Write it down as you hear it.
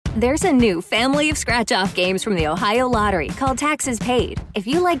There's a new family of scratch-off games from the Ohio Lottery called Taxes Paid. If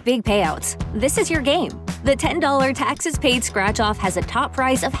you like big payouts, this is your game. The $10 Taxes Paid scratch-off has a top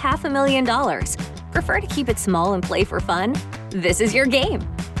prize of $500,000. Prefer to keep it small and play for fun? This is your game.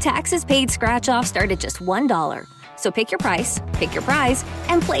 Taxes Paid scratch-off start at just $1. So pick your price, pick your prize,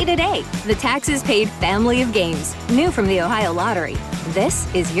 and play today. The Taxes Paid family of games, new from the Ohio Lottery. This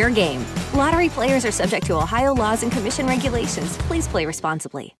is your game. Lottery players are subject to Ohio laws and commission regulations. Please play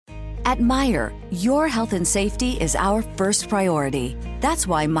responsibly. At Meijer, your health and safety is our first priority. That's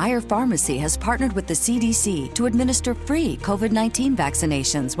why Meijer Pharmacy has partnered with the CDC to administer free COVID-19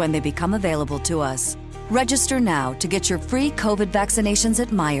 vaccinations when they become available to us. Register now to get your free COVID vaccinations at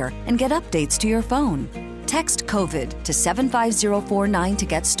Meijer and get updates to your phone. Text COVID to 75049 to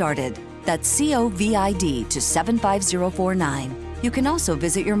get started. That's COVID to 75049. You can also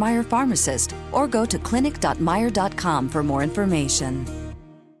visit your Meijer pharmacist or go to clinic.meijer.com for more information.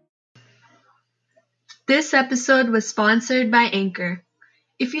 This episode was sponsored by Anchor.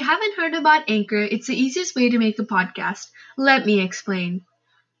 If you haven't heard about Anchor, it's the easiest way to make a podcast. Let me explain.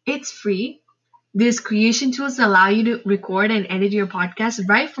 It's free. These creation tools allow you to record and edit your podcast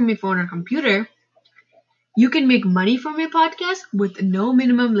right from your phone or computer. You can make money from your podcast with no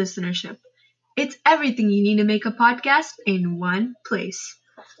minimum listenership. It's everything you need to make a podcast in one place.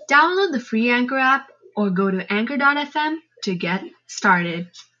 Download the free Anchor app or go to anchor.fm to get started.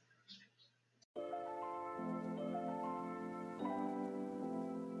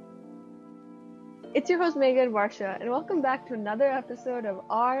 It's your host Megan Varsha, and welcome back to another episode of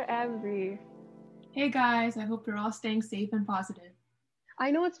RMV. Hey guys, I hope you're all staying safe and positive. I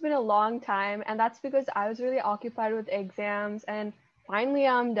know it's been a long time, and that's because I was really occupied with exams, and finally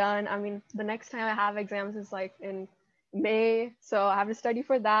I'm done. I mean, the next time I have exams is like in May, so I have to study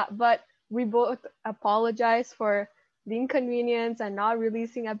for that. But we both apologize for the inconvenience and not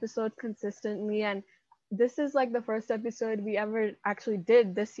releasing episodes consistently, and this is like the first episode we ever actually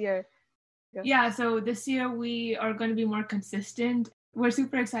did this year. Yeah, so this year we are going to be more consistent. We're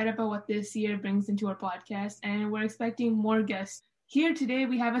super excited about what this year brings into our podcast, and we're expecting more guests. Here today,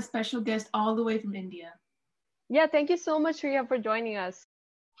 we have a special guest all the way from India. Yeah, thank you so much, Riya, for joining us.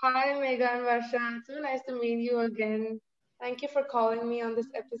 Hi, Megan Varsha. It's so nice to meet you again. Thank you for calling me on this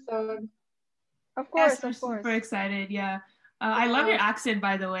episode. Of course, yes, we're of course. Super excited, yeah. I love your accent,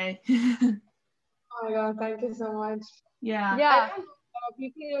 by the way. Oh my God, thank you so much. Yeah. Yeah.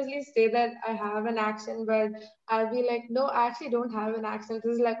 People usually say that I have an accent, but I'll be like, no, I actually don't have an accent.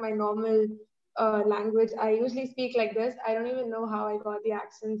 This is like my normal language. I usually speak like this. I don't even know how I got the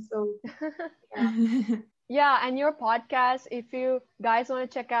accent. So, yeah. Yeah, and your podcast, if you guys want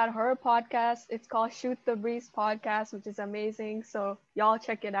to check out her podcast, it's called Shoot the Breeze Podcast, which is amazing. So y'all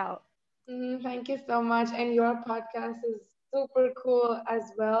check it out. Thank you so much. And your podcast is super cool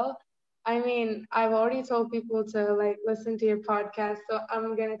as well. I mean, I've already told people to like listen to your podcast, so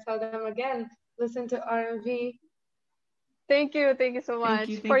I'm gonna tell them again, listen to RMV. Thank you so much.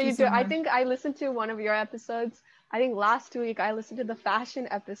 Thank you so much. I think I listened to one of your episodes. I think last week I listened to the fashion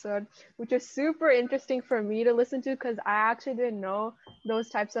episode, which was super interesting for me to listen to because I actually didn't know those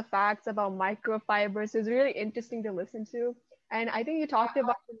types of facts about microfibers. It was really interesting to listen to. And I think you talked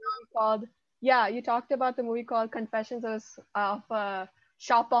about the movie called Confessions of a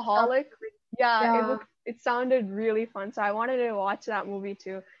Shopaholic. Yeah. It sounded really fun. So I wanted to watch that movie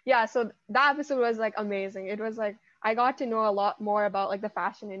too. Yeah, so that episode was like amazing. It was like I got to know a lot more about like the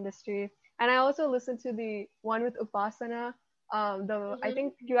fashion industry. And I also listened to the one with Upasana. I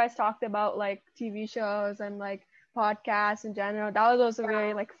think you guys talked about like TV shows and like podcasts in general. That was also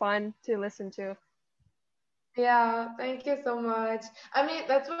very like fun to listen to. Yeah, thank you so much. I mean,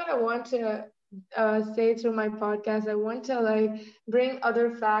 that's what I want to say through my podcast. I want to like bring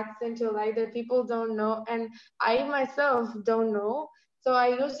other facts into light that people don't know, and I myself don't know. So I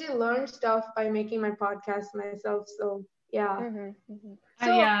usually learn stuff by making my podcast myself. So yeah. So,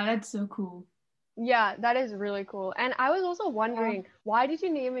 yeah, that's so cool. Yeah, that is really cool. And I was also wondering, why did you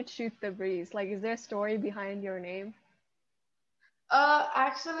name it Shoot the Breeze? Like, is there a story behind your name?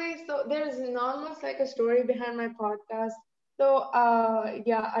 Actually, so there's almost like a story behind my podcast. So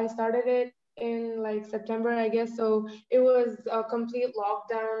yeah, I started it in like September, I guess. So it was a complete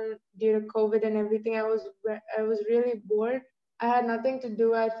lockdown due to COVID and everything. I was really bored. I had nothing to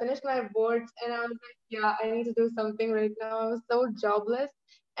do. I finished my boards and I was like, yeah, I need to do something right now. I was so jobless.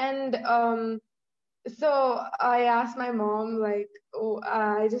 And so I asked my mom, like,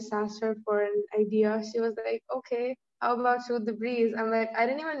 I just asked her for an idea. She was like, okay, how about Shoot the Breeze? I'm like, I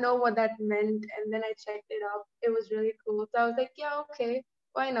didn't even know what that meant. And then I checked it out. It was really cool. So I was like, yeah, okay,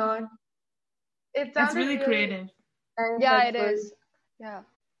 why not? That's really creative. Yeah, it is. Yeah.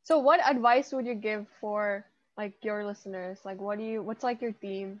 So what advice would you give for like your listeners? Like what's like your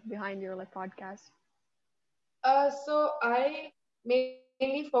theme behind your like podcast? So I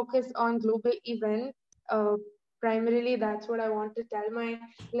mainly focus on global events. Primarily, that's what I want to tell my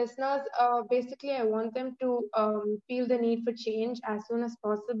listeners. Basically, I want them to feel the need for change as soon as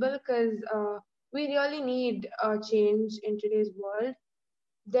possible because we really need change in today's world.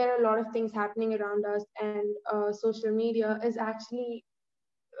 There are a lot of things happening around us, and social media is actually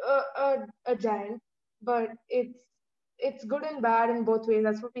a giant, but it's good and bad in both ways.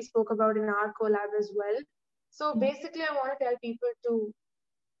 That's what we spoke about in our collab as well. So basically, I want to tell people to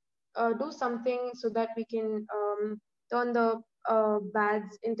do something so that we can turn the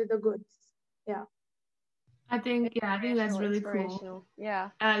bads into the goods. Yeah. I think that's really cool. Inspirational. Yeah.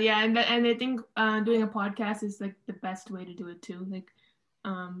 Yeah, and I think doing a podcast is like the best way to do it too. Like,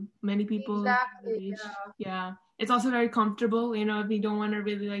 many people Exactly. yeah, it's also very comfortable. If you don't want to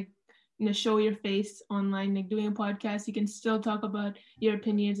really like show your face online, like doing a podcast, you can still talk about your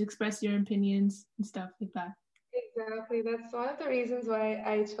opinions, express your opinions and stuff like that. Exactly. That's one of the reasons why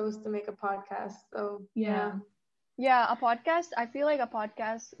I chose to make a podcast. So Yeah. Yeah, a podcast, I feel like a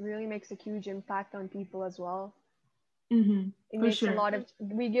podcast really makes a huge impact on people as well. It For makes sure. a lot of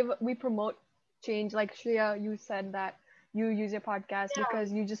we promote change. Like Shreya, you said that you use your podcast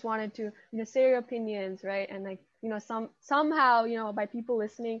because you just wanted to, say your opinions, right? And like, somehow, by people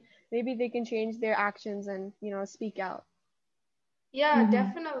listening, maybe they can change their actions and, speak out. Yeah,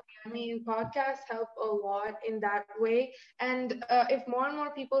 definitely. I mean, podcasts help a lot in that way. And if more and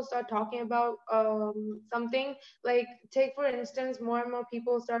more people start talking about something, like take for instance, more and more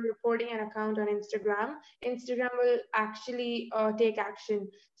people start reporting an account on Instagram, Instagram will actually take action.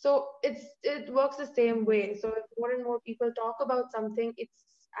 So it works the same way. So if more and more people talk about something,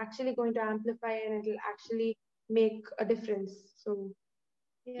 it's actually going to amplify and it'll actually make a difference. So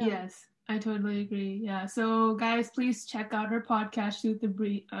yeah. Yes, I totally agree. Yeah. So guys, please check out her podcast, Shoot the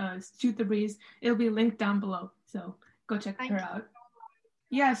Breeze. Shoot the Breeze. It'll be linked down below. So go check her out.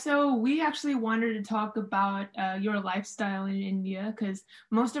 Yeah. So we actually wanted to talk about your lifestyle in India because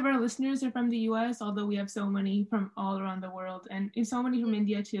most of our listeners are from the U.S., although we have so many from all around the world and so many from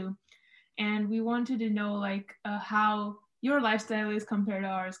India too. And we wanted to know like how your lifestyle is compared to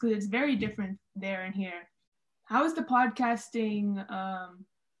ours because it's very different there and here. How is the podcasting?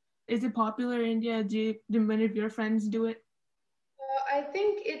 Is it popular in India? Do many of your friends do it? I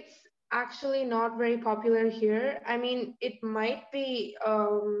think it's actually not very popular here. I mean, it might be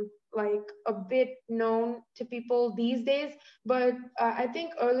like a bit known to people these days, but I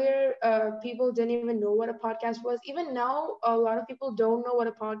think earlier people didn't even know what a podcast was. Even now, a lot of people don't know what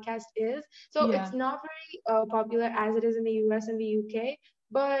a podcast is. So it's not very popular as it is in the US and the UK,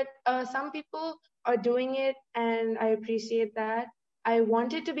 but some people are doing it, and I appreciate that. I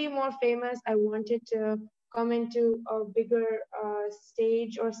wanted to be more famous. I wanted to come into a bigger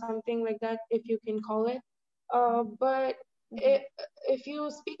stage or something like that, if you can call it. But if you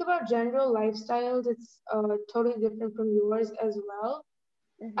speak about general lifestyles, it's totally different from yours as well.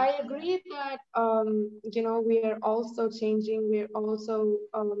 I agree that we are also changing. We're also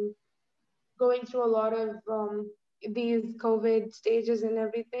going through a lot of these COVID stages and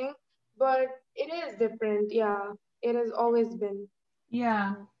everything, but it is different. Yeah, it has always been.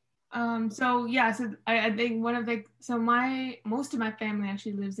 Yeah. So I think most of my family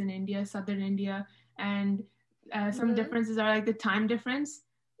actually lives in India, southern India, and some differences are like the time difference.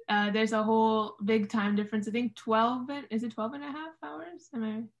 There's a whole big time difference. I think 12 and a half hours?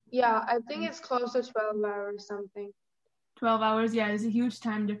 Yeah, I think it's close to 12 hours something. 12 hours, yeah, there's a huge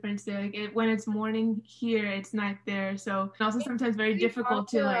time difference there. Like when it's morning here, it's night there. So and also sometimes very difficult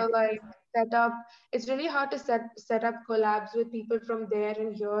to like set up. It's really hard to set up collabs with people from there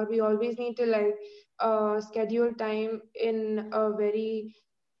and here. We always need to like schedule time in a very.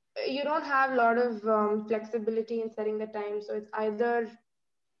 You don't have a lot of flexibility in setting the time, so it's either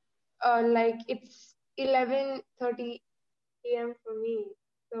like it's 11:30 p.m. for me.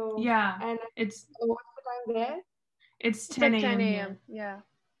 So yeah, and it's what's the time there? It's 10 like 10 a.m. a.m. Yeah.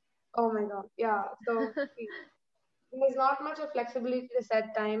 Oh my God. Yeah. So there's not much of flexibility to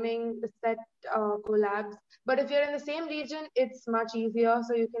set timing, to set collabs. But if you're in the same region, it's much easier.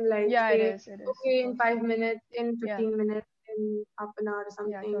 So you can like Yeah, say, it is. okay, in 5 minutes, in 15 minutes, in half an hour or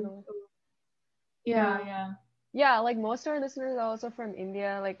something. Yeah, totally. So, yeah, like most of our listeners are also from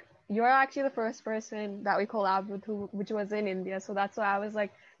India. Like you're actually the first person that we collab with which was in India. So that's why I was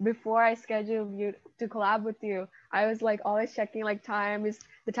like, before I scheduled you to collab with you, I was like always checking like time. Is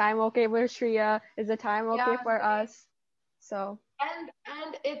the time okay with Shreya? Is the time okay for us? So and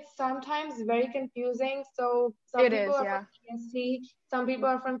and it's sometimes very confusing. So some It people is, are yeah. from PST, some people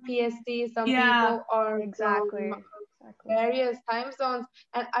are from PST, some Yeah. people are Exactly. from various time zones,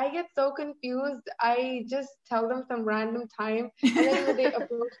 and I get so confused. I just tell them some random time, and then when they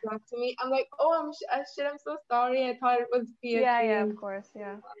approach back to me, I'm like, oh, I'm so sorry. I thought it was PST. Yeah, of course,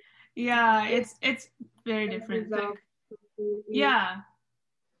 yeah. Yeah, it's very different. Like, yeah.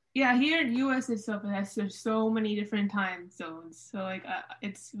 Yeah, here in US itself, there's so many different time zones. So like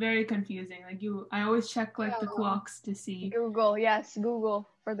it's very confusing. Like I always check like the clocks to see. Google, yes, Google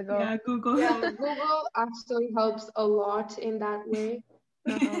for the go. Yeah, Google. Yeah, Google actually helps a lot in that way.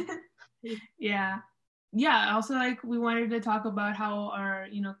 Yeah. Yeah, also like we wanted to talk about how our,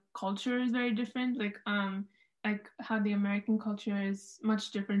 culture is very different. Like how the American culture is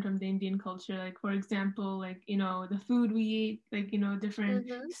much different from the Indian culture. Like for example, like, the food we eat, like, different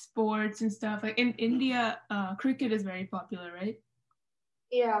sports and stuff. Like in India, cricket is very popular, right?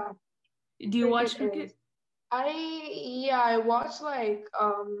 Yeah. Do you watch cricket? I watch like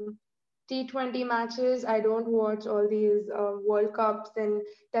T20 matches. I don't watch all these World Cups and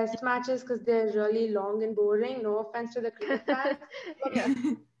Test matches because they're really long and boring. No offense to the cricket fans. But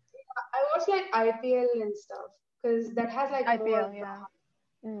I watch like IPL and stuff because that has like IPL,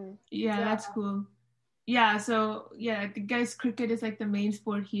 more. Yeah, that's cool. Yeah, so I guess cricket is like the main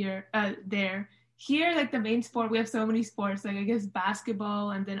sport here, there. Here, like the main sport, we have so many sports, like I guess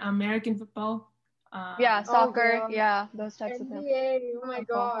basketball and then American football. Soccer, those types of things. NBA, oh my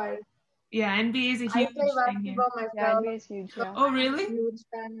god. Yeah, NBA is a huge I play basketball thing myself. Yeah, NBA is huge. Yeah. Oh, really? Huge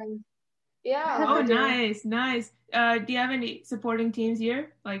fan. Yeah. Oh, nice. Do you have any supporting teams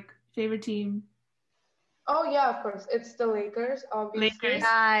here? Like favorite team? Oh yeah, of course. It's the Lakers, obviously. Lakers.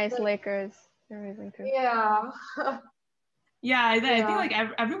 Nice, Lakers. They're amazing too. Yeah. Yeah, I think like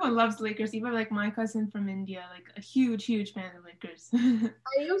everyone loves Lakers. Even like my cousin from India, like a huge fan of Lakers.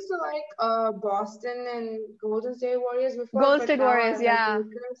 I used to like Boston and Golden State Warriors before. Golden State Warriors, yeah.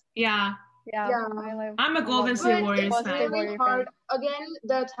 Yeah. I'm a Golden State Warriors fan. It's really hard. Again,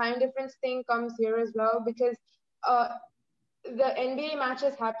 the time difference thing comes here as well because the NBA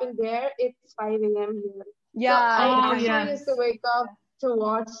matches happen there. It's 5 a.m. here. Yeah. So I actually used to wake up to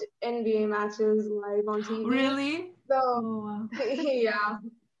watch NBA matches live on TV. Really? So, yeah.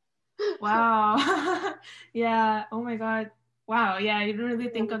 Wow. Yeah. Oh my God. Wow. Yeah. I didn't really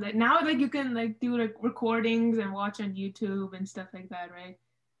think of that. Now, like you can like do like recordings and watch on YouTube and stuff like that, right?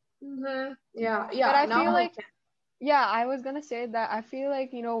 Mm-hmm. Yeah. But I feel like, I was gonna say that I feel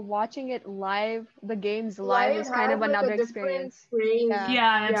like watching it live, the games live is kind of another experience.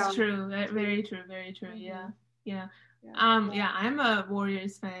 Yeah, that's true. Very true. Very true. Yeah. I'm a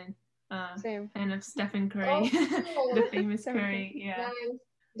Warriors fan. Same. Fan of Stephen Curry, the famous Curry. Yeah. Nice.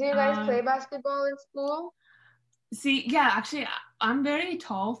 Do you guys play basketball in school? See, actually, I'm very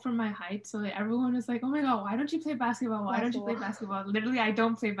tall for my height, so like, everyone is like, "Oh my God, why don't you play basketball? Why don't you play basketball?" Literally, I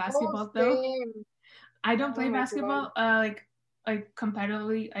don't play basketball though. I don't play basketball. Like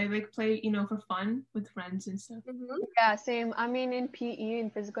competitively, I like play, for fun with friends and stuff. Yeah, same. I mean, in PE, in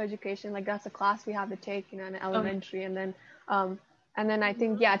physical education, like that's a class we have to take, in elementary, and then I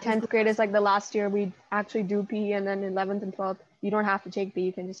think 10th grade is like the last year we actually do PE, and then 11th and 12th you don't have to take PE.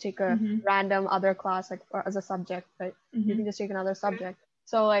 You can just take a random other class like or as a subject, but you can just take another subject.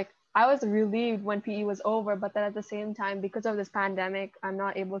 So like I was relieved when PE was over, but then at the same time, because of this pandemic, I'm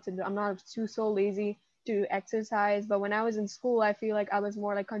not so lazy to exercise. But when I was in school, I feel like I was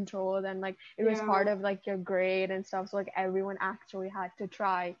more like controlled, and like it was part of like your grade and stuff, so like everyone actually had to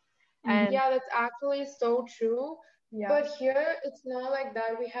try. And that's actually so true. But here it's not like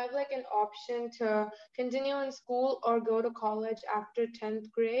that. We have like an option to continue in school or go to college after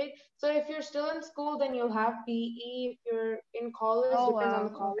 10th grade. So if you're still in school, then you'll have PE. If you're in college, depends on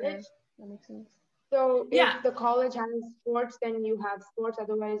the college. Okay. That makes sense. So if the college has sports, then you have sports.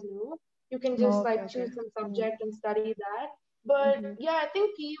 Otherwise, no. You can just choose some subject and study that. But I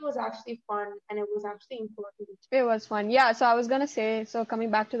think PE was actually fun, and it was actually important. It was fun. Yeah, so I was going to say, coming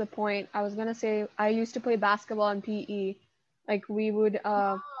back to the point, I was going to say I used to play basketball in PE. Like we would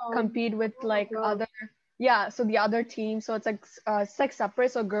compete with other, so the other team. So it's like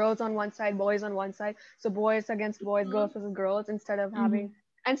separate. So girls on one side, boys on one side. So boys against boys, girls versus girls, instead of having,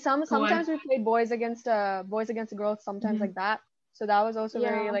 and sometimes we played boys against girls, sometimes like that. So that was also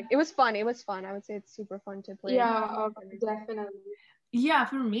very it was fun. I would say it's super fun to play. Yeah, definitely. Yeah,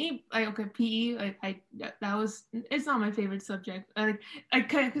 for me, PE, it's not my favorite subject.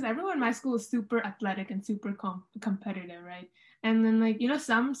 Because everyone in my school is super athletic and super competitive, right? And then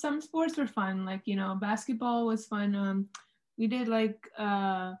some sports were fun. Like basketball was fun. We did like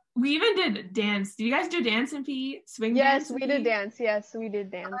we even did dance. Did you guys do dance in PE? Swing Yes, dance? we did dance. Yes, we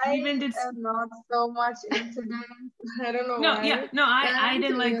did dance. I We even did. am not so much into dance. I don't know No, why. yeah, no, But I'm I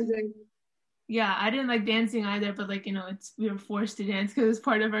didn't into like. music. Yeah, I didn't like dancing either, but like we were forced to dance because it was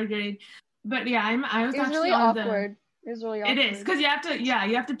part of our grade. But yeah, I was It was actually really on awkward. It was really It awkward. is because you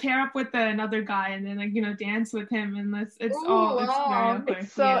have to pair up with another guy and then like dance with him and it's Ooh, it's very wow. awkward.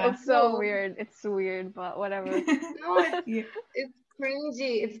 It's so it's so No. weird. It's weird, but whatever. No, Yeah. it's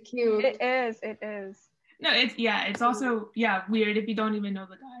cringy. It's cute. It is. It is. No, it's also weird if you don't even know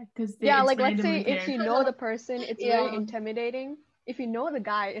the guy because Yeah, it's like let's randomly say if paired. you know the person, it's Yeah. very intimidating. If you know the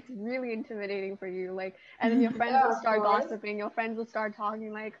guy, it's really intimidating for you. Like, and then your friends Yeah, will of start course. gossiping. Your friends will start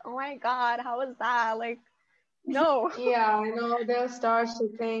talking like, "Oh my God, how was that?" Like, no. Yeah, I know. They'll start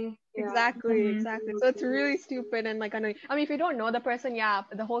shipping. Yeah. Exactly, Mhm. exactly. So it's really stupid and like annoying. I mean, if you don't know the person, yeah,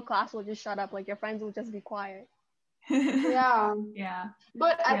 the whole class will just shut up. Like your friends will just be quiet. Yeah. Yeah.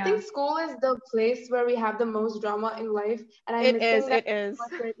 But I Yeah. think school is the place where we have the most drama in life, and I'm It missing is, that it is. so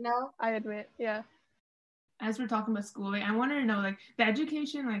much right now. I admit, yeah. As we're talking about school, like, I wanted to know like the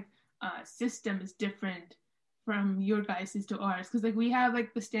education system is different from your guys' to ours because like we have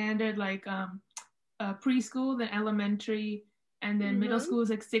like the standard like preschool, then elementary, and then middle Mhm. school is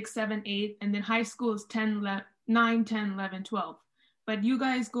like 6, 7, 8, and then high school is 9, 10, 11, 12. But you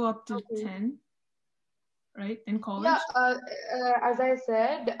guys go up to Okay. 10, right? In college? Yeah, as I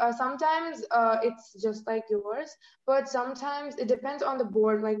said, sometimes it's just like yours, but sometimes it depends on the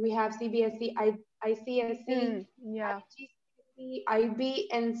board. Like we have CBSE, ICSE, Yeah. IGCSE, IB,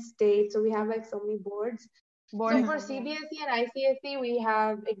 and state. So we have like so many boards. So Boarding for school, yeah. CBSE and ICSE, we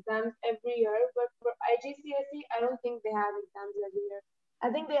have exams every year, but for IGCSE, I don't think they have exams every year. I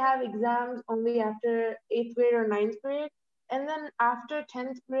think they have exams only after 8th grade or 9th grade, and then after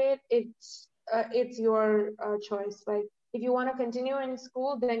 10th grade, it's your choice. Like if you want to continue in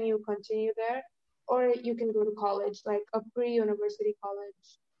school, then you continue there, or you can go to college, like a pre-university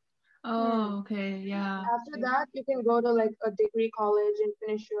college. Oh, okay, yeah. After that, you can go to like a degree college and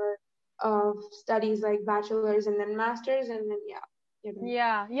finish your studies like bachelor's and then master's, and then you're done.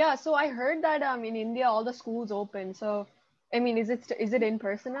 Yeah. So I heard that in India all the schools open. So I mean, is it in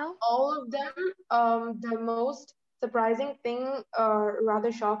person now? All of them. The most surprising thing,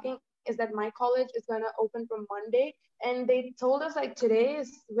 rather shocking, is that my college is gonna open from Monday, and they told us like today is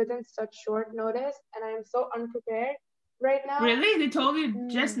within such short notice, and I'm so unprepared right now. Really? They told you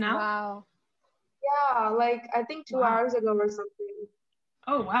just now? Wow. Yeah, like I think 2 hours ago or something.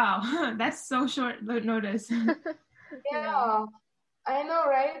 Oh, wow. That's so short notice. Yeah, I know,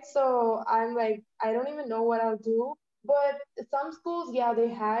 right? So I'm like, I don't even know what I'll do. But some schools, yeah, they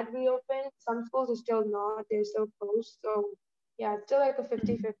had reopened. Some schools are still not. They're still closed. So yeah, it's still like a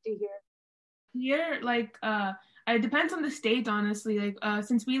 50-50 here. Here, like, it depends on the state, honestly. Like,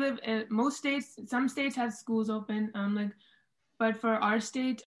 since we live in most states, some states have schools open, but for our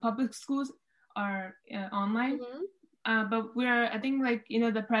state, public schools are online. Mm-hmm. But I think, like,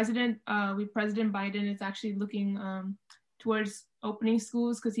 the President Biden is actually looking towards opening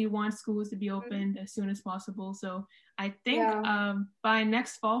schools because he wants schools to be opened as soon as possible. So I think by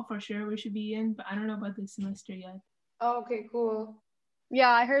next fall for sure we should be in, but I don't know about this semester yet. Oh, okay, cool. Yeah,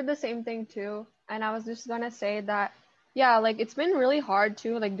 I heard the same thing too. And I was just gonna say that, yeah, like it's been really hard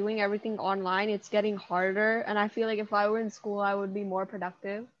too, like doing everything online. It's getting harder. And I feel like if I were in school, I would be more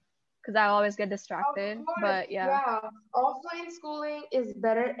productive because I always get distracted. Of course, But yeah. Offline schooling is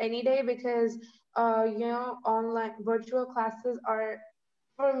better any day because, online virtual classes are,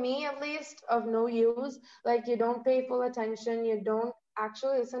 for me at least, of no use. Like you don't pay full attention, you don't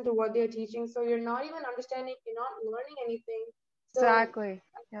actually listen to what they're teaching, so you're not even understanding, you're not learning anything. So, Exactly.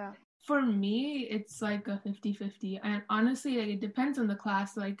 Yeah. For me, it's like a 50-50. And honestly, like it depends on the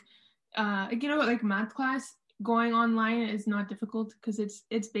class. Like like math class going online is not difficult because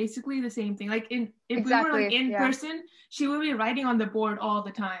it's basically the same thing. Like if we were like in person, she would be writing on the board all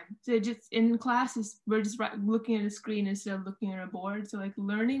the time. So just in classes, we're just looking at a screen instead of looking at a board. So like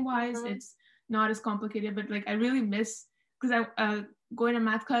learning wise, it's not as complicated. But like I really miss because I going to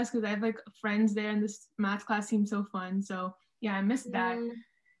math class because I have like friends there, and this math class seems so fun. So yeah, I missed that.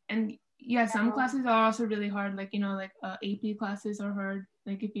 And yeah, some classes are also really hard. Like AP classes are hard.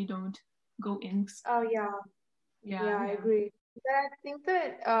 Like if you don't go in. Oh yeah, I agree. But I think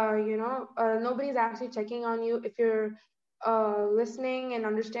that nobody's actually checking on you if you're listening and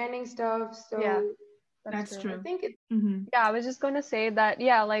understanding stuff. So yeah, that's true. I think it's yeah, I was just gonna say that.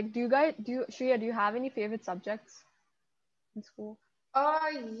 Yeah, like Shreya, do you have any favorite subjects in school?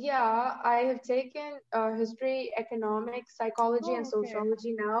 Yeah, I have taken history, economics, psychology, and Oh, okay.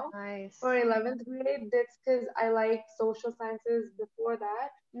 sociology now for Nice. 11th grade. That's because I like social sciences before that.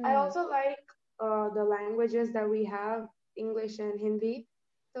 I Mm. also like the languages that we have, English and Hindi.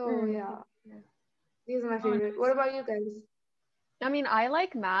 So Mm. yeah, Yeah. these are my Oh, favorite. What nice. about you guys? I mean, I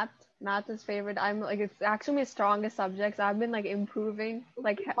like math. Math is favorite. I'm like it's actually my strongest subjects. I've been like improving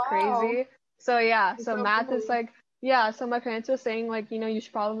like Wow, crazy. So yeah, that's so so math is cool. like yeah. So my parents were saying like you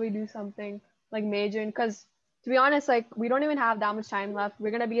should probably do something like major because to be honest like we don't even have that much time left.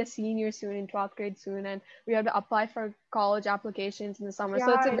 We're gonna be a senior soon in 12th grade soon, and we have to apply for college applications in the summer. Yeah,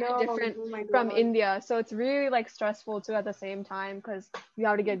 So it's a I bit know. different Oh my from God. India. So it's really like stressful too at the same time because you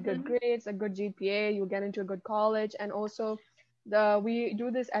have to get good Hmm. grades, a good GPA, you'll get into a good college, and also the we do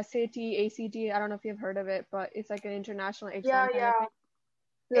this SAT, ACT. I don't know if you've heard of it, but it's like an international Yeah, exam kind of yeah. thing.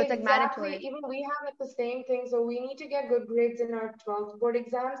 So it's like Exactly. mandatory. Even we have like the same thing. So we need to get good grades in our 12th board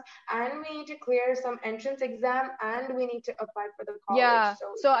exams, and we need to clear some entrance exam, and we need to apply for the college. Yeah. So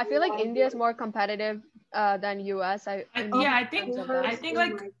So it's I a feel like lot of India is work. more competitive than US Of Yeah, in I think terms of that. I course. think Oh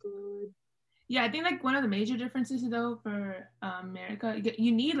like my God. yeah, I think like one of the major differences though for America,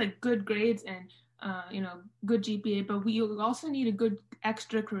 you need like good grades and good GPA, but we also need a good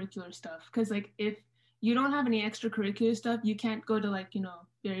extracurricular stuff because like if you don't have any extracurricular stuff, you can't go to like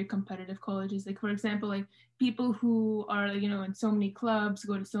very competitive colleges. Like for example, like people who are in so many clubs,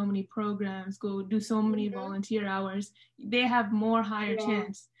 go to so many programs, go do so many Hmm. volunteer hours, they have more higher Yeah.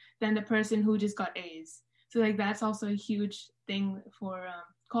 chance than the person who just got A's. So like that's also a huge thing for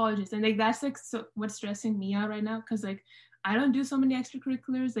colleges, and like that's like so what's stressing me out right now because like I don't do so many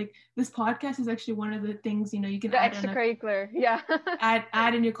extracurriculars. Like this podcast is actually one of the things you can The add on a extracurricular. Yeah.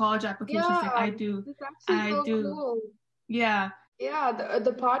 add in your college applications. Like Yeah. That's actually I so do, cool. yeah, Yeah,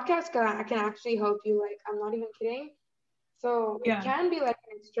 the podcast can actually help you. Like, I'm not even kidding. So it yeah, can be like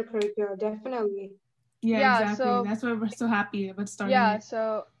an extracurricular, definitely. yeah, Yeah, exactly. so That's why we're so happy about starting yeah, it.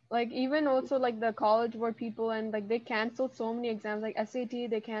 so like even also like the college board people and like they canceled so many exams like SAT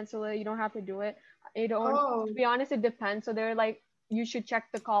they cancel it, you don't have to do it. You don't to Oh, be honest it depends. So they're like you should check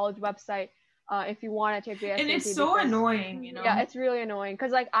the college website if you want to take the And it's SAT so because annoying, yeah, mhm. it's really annoying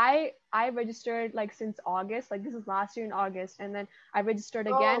because like I registered like since August, like this is last year in August, and then I registered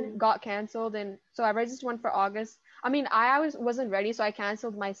again, Oh, got canceled, and so I registered one for August. I mean, I wasn't ready, so I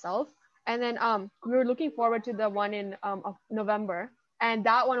canceled myself, and then we were looking forward to the one in of November, and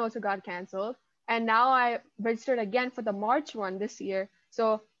that one also got canceled, and now I registered again for the March one this year.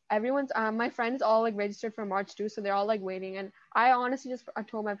 So everyone's my friends all like registered for March too, so they're all like waiting, and I honestly just I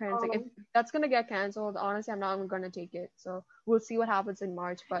told my parents like if oh. that's gonna get canceled, honestly I'm not gonna take it. So we'll see what happens in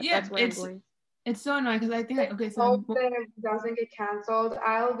March, but Yeah, that's where I'm going. it's so annoying because I think Let's okay, so hope that it doesn't get canceled.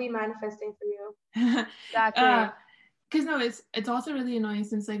 I'll be manifesting for you. uh Exactly. because no, it's also really annoying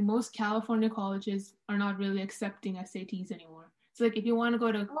since like most California colleges are not really accepting SATs anymore. So like if you want to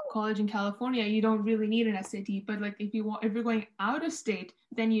go to Oh, college in California, you don't really need an SAT. But like if you're going out of state,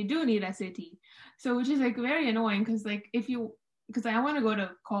 then you do need SAT. So which is like very annoying because I want to go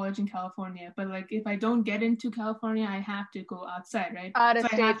to college in California, but like if I don't get into California, I have to go outside, right? Out of So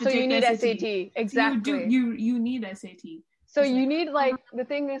I have state. to So you take the need SAT. SAT. So you do Exactly. you need SAT. So It's like you need like the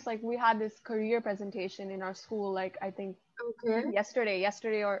thing is like we had this career presentation in our school like I think okay.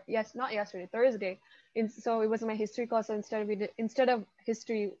 yesterday or yes not yesterday Thursday. So it was my history class. So instead of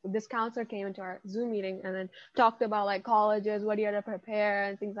history, this counselor came into our Zoom meeting and then talked about like colleges, what you had to prepare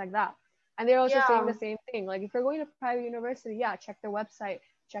and things like that. And they're also saying the Yeah. same thing. Like if you're going to private university, yeah, check their website,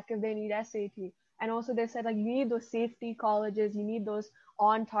 check if they need SAT. And also they said like you need those safety colleges, you need those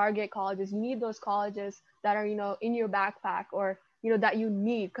on target colleges, you need those colleges that are in your backpack or that you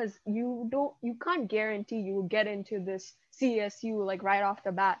need because you can't guarantee you will get into this CSU like right off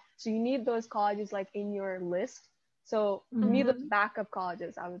the bat. So you need those colleges like in your list. So you need those Mm-hmm. backup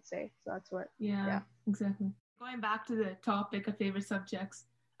colleges, I would say. So that's what, yeah, yeah. exactly. Going back to the topic of favorite subjects,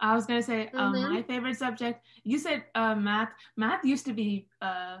 I was gonna say Mm-hmm. my favorite subject. You said math. Math used to be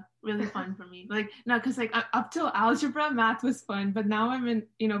really fun for me. Like no, because like up till algebra, math was fun, but now I'm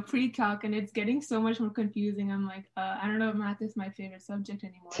in pre-calc and it's getting so much more confusing. I'm like I don't know if math is my favorite subject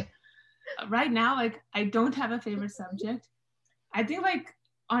anymore. Right now, like I don't have a favorite subject. I think like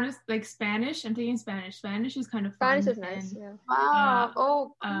honest like Spanish. I'm taking Spanish. Spanish is kind of Spanish fun is nice, and yeah. uh Wow.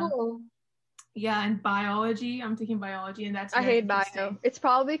 Oh, uh cool. yeah, and biology. I'm taking biology, and that's I very hate bio. interesting. It's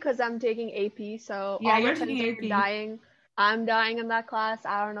probably because I'm taking AP, so Yeah, all my you're taking friends are AP. dying. I'm dying in that class.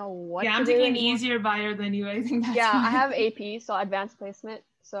 I don't know Yeah, what I'm to do taking an anymore. easier bio than you. I think that's Yeah, I why. have AP, so advanced placement.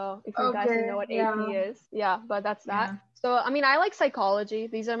 So if you guys know what AP is, but that's that. Yeah. So I mean, I like psychology.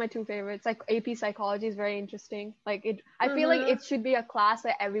 These are my two favorites. Like AP psychology is very interesting. Like I feel like it should be a class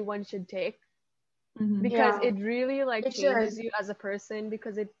that everyone should take because it really like changes you as a person,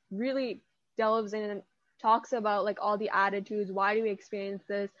 because it really delves in and talks about like all the attitudes. Why do we experience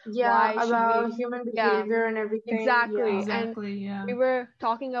this? Yeah, Why about human behavior and everything. Exactly. Yeah. And we were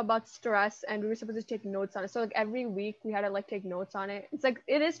talking about stress and we were supposed to take notes on it. So like every week we had to like take notes on it. It's like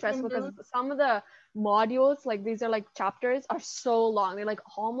it is stressful because some of the modules, like these are like chapters, are so long. They're like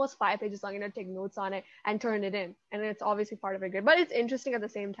almost 5 pages long. You know, take notes on it and turn it in. And it's obviously part of a grade. But it's interesting at the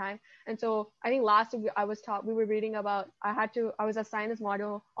same time. And so I think last week we were reading about I was assigned this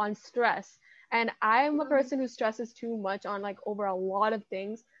module on stress. And I'm a person who stresses too much on like over a lot of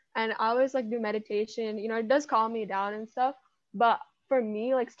things. And I always like do meditation, you know, it does calm me down and stuff. But for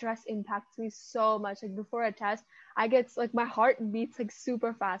me, like stress impacts me so much. Like before a test, I get like my heart beats like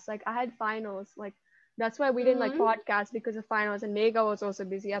super fast. Like I had finals, like that's why we didn't like podcast because of finals. And Nega was also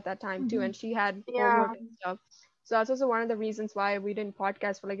busy at that time too, and she had homework and stuff. So that's also one of the reasons why we didn't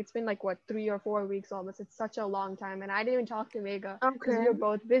podcast for like it's been like what 3 or 4 weeks almost. It's such a long time, and I didn't even talk to Mega because we were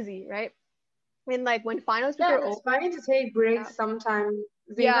both busy, right? And like when finals were over, it's fine to take breaks sometimes.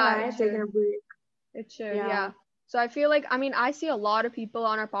 I taking a break. It should, So I feel like, I mean, I see a lot of people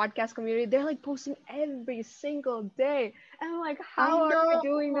on our podcast community. They're like posting every single day, and I'm like, how are we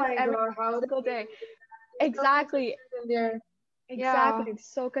doing this every single day? Exactly. Exactly.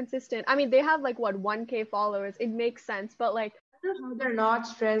 It's so consistent. I mean, they have like what 1K followers. It makes sense, but like they're not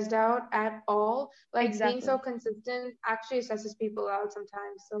stressed out at all. Like being so consistent actually stresses people out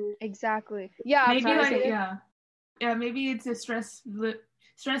sometimes. So exactly. Maybe it's a stress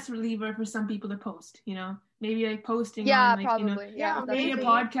reliever for some people to post, you know, maybe like posting on like probably. Maybe a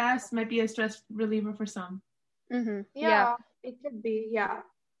podcast might be a stress reliever for some. It could be.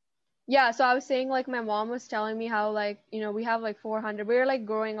 So I was saying like my mom was telling me how like, you know, we have like 400, we're like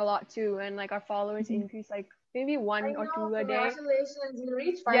growing a lot too, and like our followers increase like maybe one or two a day. Congratulations, you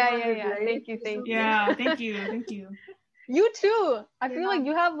reached 500. Yeah. Right? Thank you. Yeah, thank you. You too. I feel like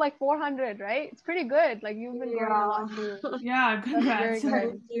you have like 400, right? It's pretty good. Like you've been growing a lot too. Yeah, congrats.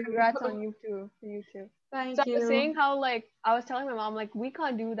 Very good. Congrats on you too. Thank you. I was saying how like I was telling my mom like we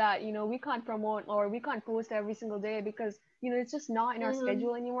can't do that, you know, we can't promote or we can't post every single day because you know it's just not in our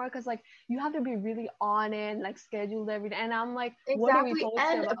schedule anymore, because like you have to be really on it, like scheduled every day, and I'm like what do we post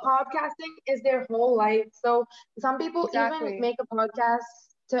and about? Podcasting is their whole life, so some people even make a podcast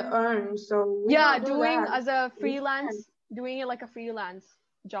to earn. So doing as a freelance, doing it like a freelance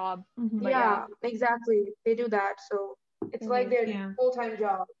job. Exactly, they do that, so it's like their full-time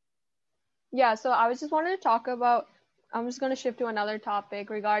job. So I was just wanted to talk about, I'm just going to shift to another topic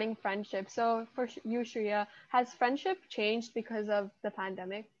regarding friendship. So for you, Shreya, has friendship changed because of the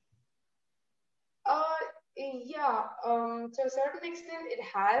pandemic? To a certain extent it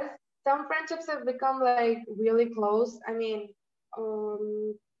has. Some friendships have become like really close. I mean,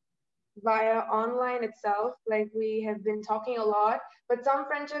 via online itself, like we have been talking a lot, but some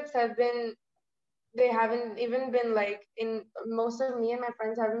friendships they haven't even been like in most of me and my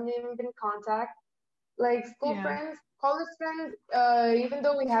friends haven't even been in contact. Like school friends, college friends, even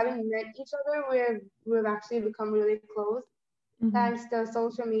though we haven't met each other, we've actually become really close thanks to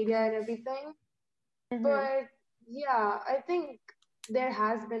social media and everything. But I think there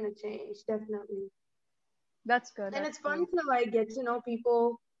has been a change, definitely. That's good. And it's fun to like get to know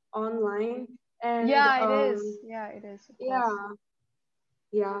people online. And it is. It is.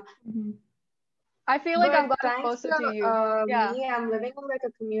 I feel like I've gotten closer to you. Me, I'm living in like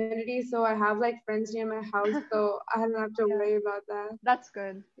a community, so I have like friends near my house, so I don't have to worry about that. That's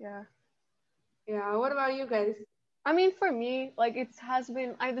good. Yeah. What about you guys? I mean, for me, like it has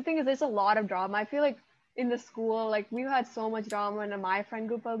been. The thing is, there's a lot of drama. I feel like in the school, like we've had so much drama in my friend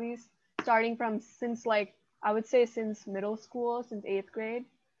group, at least starting from since like I would say since middle school, since 8th grade.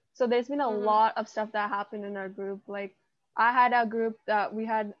 So there's been a lot of stuff that happened in our group. Like I had a group that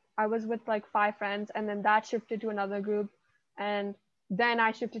I was with like 5 friends, and then that shifted to another group, and then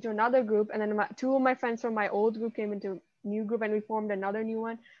I shifted to another group, and then 2 of my friends from my old group came into new group, and we formed another new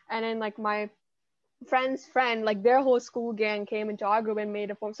one, and then like my friend's friend, like their whole school gang came into our group and made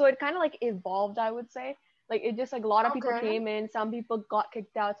a form. So it kind of like evolved, I would say. Like it just like a lot of people came in, some people got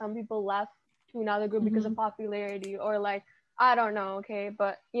kicked out, some people left to another group because of popularity, or like I don't know, okay,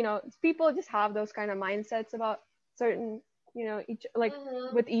 but you know, people just have those kind of mindsets about certain, you know, each like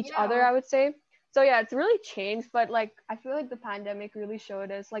with each other, I would say. So it's really changed, but like I feel like the pandemic really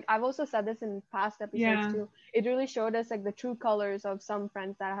showed us, like I've also said this in past episodes too, it really showed us like the true colors of some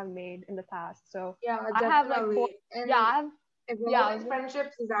friends that I have made in the past. So definitely. I have like Evolving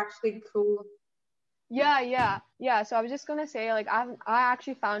friendships is actually cool. Yeah. So I was just gonna say, like, I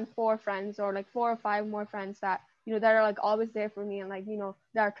actually found 4 friends, or like 4 or 5 more friends that, that are like always there for me, and like,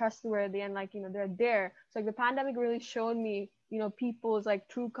 that are trustworthy, and like, they're there. So like the pandemic really showed me, people's like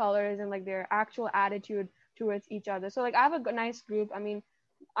true colors and like their actual attitude towards each other. So like I have a nice group. I mean,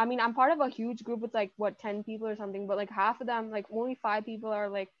 I'm part of a huge group with like 10 people or something, but like half of them, like only 5 people are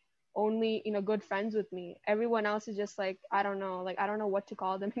like only good friends with me. Everyone else is just like, I don't know, like I don't know what to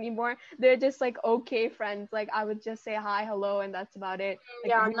call them anymore. They're just like okay friends. Like I would just say hi, hello, and that's about it.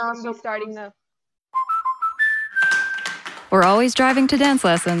 Like Yeah, we not wouldn't be so starting close. We're always driving to dance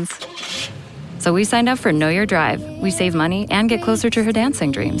lessons. So we signed up for Know Your Drive. We save money and get closer to her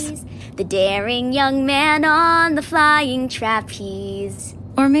dancing dreams. The daring young man on the flying trapeze.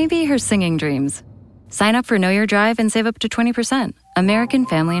 Or maybe her singing dreams. Sign up for Know Your Drive and save up to 20%. American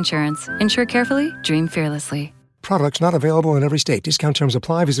Family Insurance. Insure carefully, dream fearlessly. Products not available in every state. Discount terms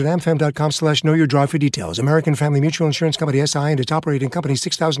apply. Visit amfam.com/knowyourdrive for details. American Family Mutual Insurance Company, SI, and its operating company,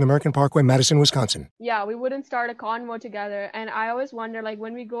 6000 American Parkway, Madison, Wisconsin. Yeah, we wouldn't start a convo together. And I always wonder, like,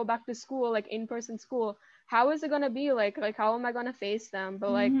 when we go back to school, like in-person school, how is it gonna be like how am I gonna face them?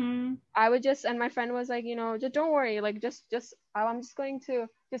 But like I would just, and my friend was like, just don't worry, like just I'm just going to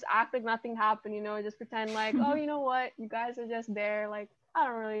just act like nothing happened, just pretend like, oh, you know what, you guys are just there, like I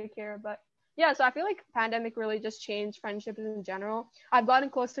don't really care. But yeah, so I feel like pandemic really just changed friendships in general. I've gotten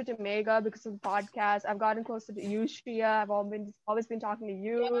closer to Mega because of the podcast. I've gotten closer to you, Shreya. I've always been talking to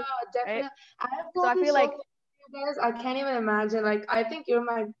you. Yeah, definitely. Right? I have So I gotten feel so like close to you guys. I can't even imagine. Like, I think you're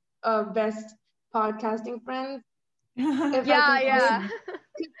my best podcasting friends. If I can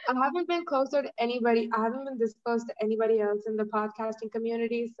I haven't been closer to anybody. I haven't been this close to anybody else in the podcasting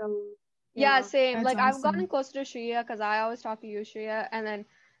community. So yeah, same. That's like awesome. I've gotten closer to Shreya because I always talk to you, Shreya, and then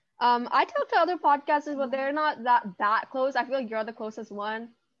I talk to other podcasters, but they're not that close. I feel like you're the closest one.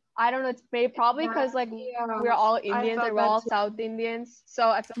 I don't know. It's probably because like we're all Indians and we're all South Indians, so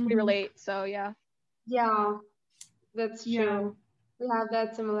I feel we relate. So yeah. Yeah, that's true. We have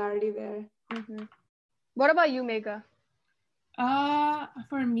that similarity there. What about you, Mega?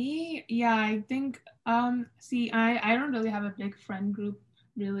 For me, yeah, I think see, I don't really have a big friend group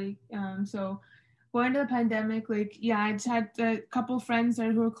really. So going into the pandemic, like I just had a couple friends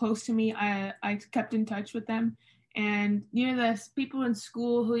who were close to me. I kept in touch with them, and the people in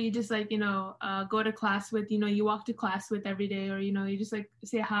school who you just like go to class with, you walk to class with every day, or you just like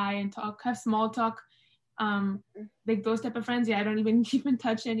say hi and talk, have small talk. Like those type of friends, I don't even keep in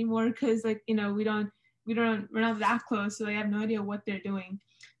touch anymore because like we're not that close, so I have no idea what they're doing.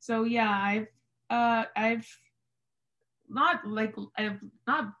 So yeah, I've not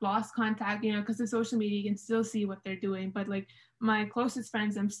lost contact, because of social media you can still see what they're doing, but like my closest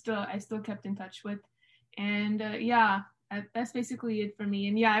friends I still kept in touch with. And that's basically it for me.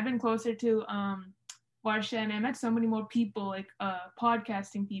 And I've been closer to Varsha, and I met so many more people, like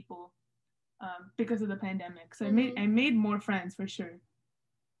podcasting people, because of the pandemic. So I made more friends for sure.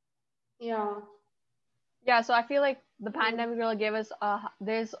 Yeah, so I feel like the pandemic really gave us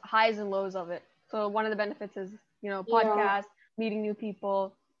there's highs and lows of it. So one of the benefits is, podcast, meeting new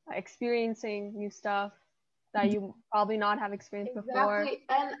people, experiencing new stuff that you probably not have experienced before. Exactly.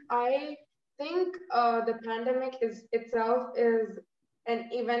 And I think the pandemic itself is an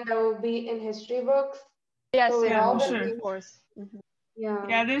event that will be in history books. Yes, so yeah, sure. Of course.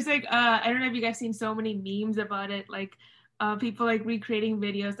 Yeah, there's like I don't know if you guys seen so many memes about it, like people like recreating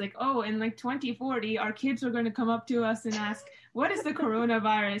videos like, oh, in like 2040 our kids are going to come up to us and ask, what is the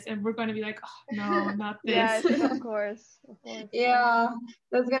coronavirus? And we're going to be like, oh, no, not this. Yes, of course. Yeah,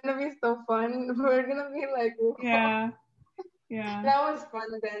 that's gonna be so fun. We're gonna be like, yeah that was fun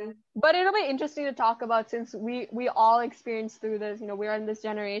then. But it'll be interesting to talk about since we all experienced through this. We're in this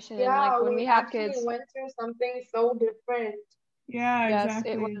generation, and like when we have kids, went through something so different. Yeah, yes,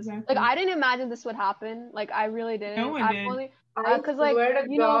 exactly, it was. exactly. Like I didn't imagine this would happen. Like I really didn't. No one did. I swear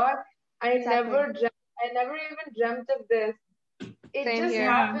to God, I Exactly. never even dreamt of this. It Same just here.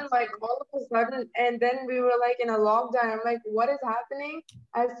 happened like all of a sudden, and then we were like in a lockdown. I'm like, what is happening?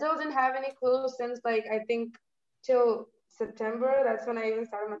 I still didn't have any clues since like I think till September. That's when I even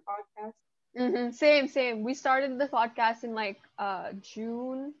started my podcast. Same. We started the podcast in like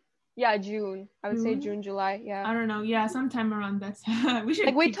June. Yeah, June. I would say June, July. Yeah. I don't know. Yeah, sometime around that. We should.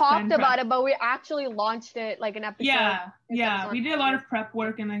 Like we talked about it, but we actually launched it like an episode. Yeah. We did a lot of prep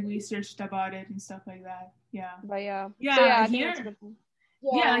work and like researched about it and stuff like that. Yeah. But yeah. Yeah. So, I here. think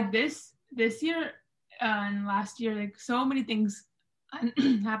Like this year and last year, like so many things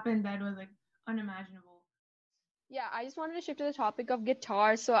happened that was like unimaginable. Yeah, I just wanted to shift to the topic of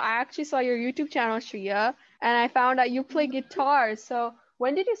guitar. So I actually saw your YouTube channel, Shreya, and I found out you play guitar. So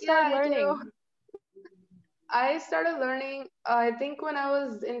when did you Yeah, start I learning? do. I started learning, I think when I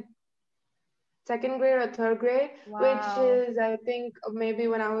was in second grade or third grade, which Wow. is, I think, maybe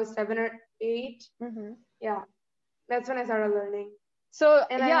when I was 7 or 8. Mm-hmm. Yeah, that's when I started learning. So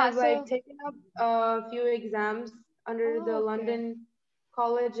And I yeah, have like so taken up a few exams under the oh, okay. London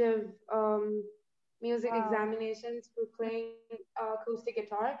College of Music Wow. examinations for playing acoustic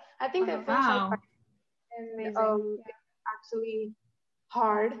guitar. I think I Uh-huh. finished like Wow. and Amazing. it's actually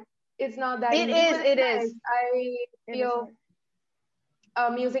hard. It's not that It easy, is, but it's it nice. is. I It is feel hard.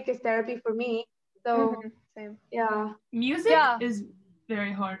 music is therapy for me. So Mm-hmm. Same. yeah. Music Yeah. is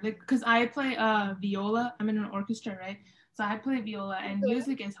very hard. Like, because I play viola. I'm in an orchestra, right? So I play viola, and Okay.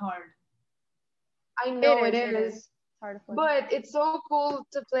 music is hard. I It know it is, it is. is. It's hard to play. But it's so cool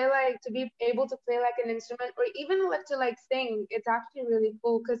to play like to be able to play like an instrument or even like to like sing. It's actually really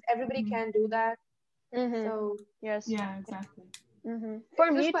cool because everybody Mhm. can do that. Mm-hmm. So Yes. Yeah, exactly. Mm-hmm. For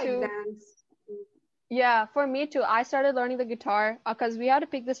it's me just like too. dance. Yeah, for me too. I started learning the guitar because we had to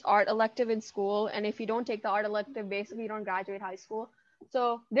pick this art elective in school, and if you don't take the art elective, basically you don't graduate high school.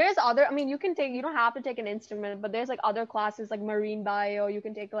 So there's other, I mean, you don't have to take an instrument, but there's like other classes like marine bio. You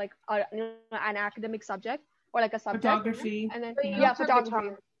can take like an academic subject or like a subject, Photography. and then But Yeah. you yeah, took photography.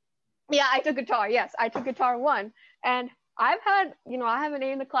 guitar. Yeah, I took guitar. Yes, I took guitar one, and I've had, I have an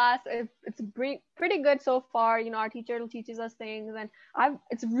A in the class. It's pretty good so far. Our teacher teaches us things, and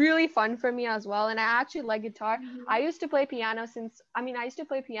it's really fun for me as well. And I actually like guitar. I used to play piano I used to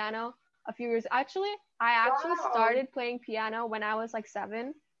play piano a few years. Actually, I actually Wow. started playing piano when I was like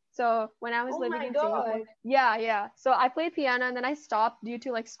 7. So when I was Oh living my in Singapore, God. yeah. So I played piano, and then I stopped due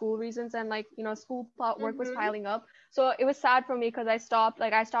to like school reasons, and like school work was Mm-hmm. piling up. So it was sad for me because I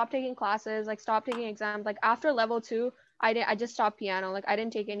stopped taking classes, like stopped taking exams. Like after level 2, I just stopped piano. Like I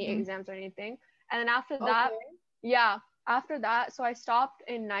didn't take any Mhm. exams or anything. And then after that, Okay. yeah, after that, so I stopped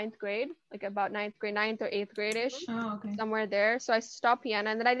in ninth grade, like about ninth grade, ninth or eighth grade ish, Oh, okay. somewhere there. So I stopped piano,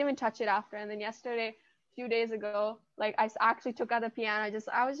 and then I didn't even touch it after. And then yesterday, a few days ago, like actually took out the piano.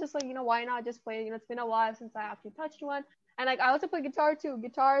 I was just like, why not just play? It's been a while since I actually touched one. And like I also play guitar too.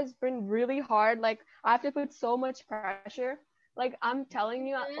 Guitar has been really hard. Like I have to put so much pressure. Like I'm telling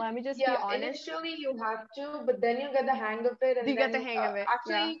you, Mm-hmm. let me just be Yeah, honest. initially you have to, but then you get the hang of it, Do and you get the then hang of it?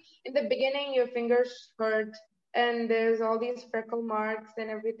 Yeah. actually in the beginning your fingers hurt, and there's all these freckle marks and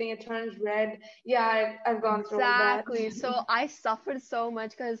everything. It turns red. Yeah, I've gone through all that. Exactly. So I suffered so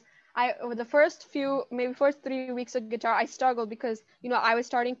much because over the maybe first 3 weeks of guitar, I struggled because, I was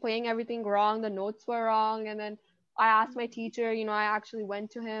starting playing everything wrong. The notes were wrong. And then I asked my teacher, I actually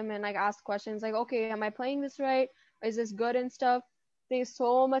went to him and like asked questions like, okay, am I playing this right? Is this good and stuff? There's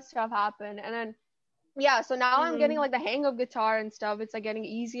so much stuff happened. And then yeah, so now I'm getting Mm-hmm. like the hang of guitar and stuff. It's like getting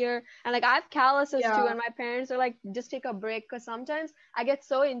easier. And like I have calluses too, Yeah, and my parents are like, just take a break because sometimes I get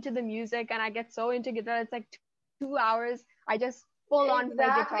so into the music and I get so into guitar. It's like 2 hours. I just full on play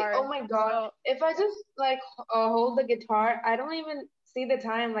exactly. Oh guitar. my God. So If I just like hold the guitar, I don't even see the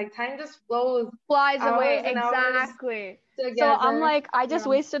time. Like time just flows, flies away. hours and hours Exactly. So I'm together. like, I Yeah. just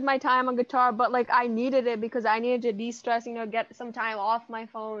wasted my time on guitar, but like I needed it because I needed to de-stress, get some time off my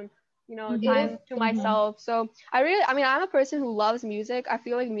phone, It Mhm. is. time to Mhm. myself. So I'm a person who loves music. I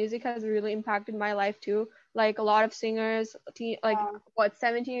feel like music has really impacted my life too. Like a lot of singers, like Yeah. what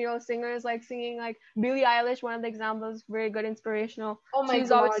 17-year-old singers like singing, like Billie Eilish, one of the examples, very good, inspirational. Oh my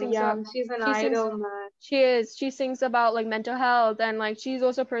She's always God. sings Yeah. about, She's an she sings idol, man. she sings about like mental health, and like she's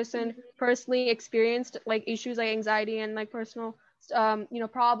also a person Mhm. personally experienced like issues like anxiety and like personal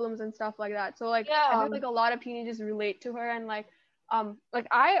problems and stuff like that. So like I feel Yeah. like a lot of teenagers relate to her, and like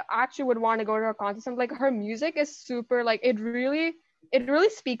I actually would want to go to her concert. Like her music is super, like it really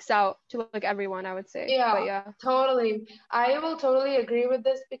speaks out to like everyone, I would say. But Yeah. yeah, Totally. I will totally agree with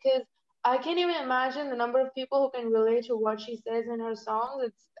this because I can't even imagine the number of people who can relate to what she says in her songs.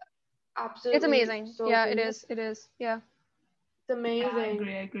 It's it's absolutely amazing. so Yeah, great. it is. Yeah, It's Yeah, I amazing.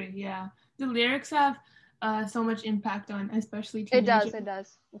 agree. I agree. Yeah, the lyrics have so much impact on especially it teenagers does. It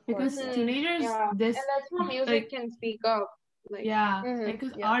does. Of course. because Yeah. Mm-hmm. teenagers Yeah. And this that's how music like can speak up. Like, yeah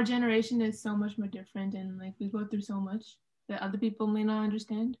because Yeah. our generation is so much more different and like we go through so much that other people may not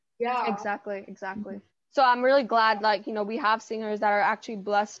understand. yeah. Exactly. So I'm really glad, like, we have singers that are actually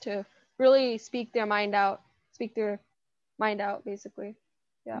blessed to really speak their mind out, basically.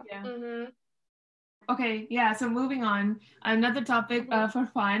 Yeah. Yeah. Mm-hmm. Okay, yeah, so moving on. Another topic Mm-hmm. for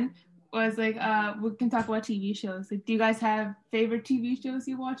fun was like we can talk about TV shows. Like do you guys have favorite TV shows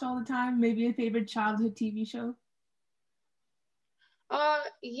you watch all the time? Maybe a favorite childhood TV show?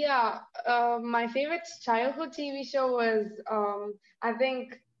 Yeah. My favorite childhood TV show was I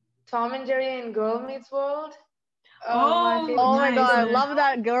think Tom and Jerry and Girl Meets World. My Oh, favorite Oh my nice, God, childhood. nice. love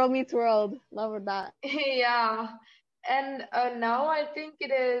that Girl Meets World. Love that. Yeah. And now I think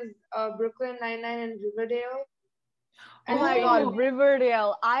it is Brooklyn Nine-Nine and Riverdale. Oh And my Stranger Oh, God, Things.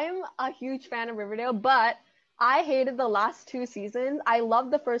 Riverdale. I'm a huge fan of Riverdale, but I hated the last 2 seasons. I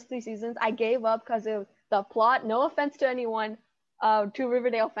loved the first 3 seasons. I gave up because of the plot. No offense to anyone, to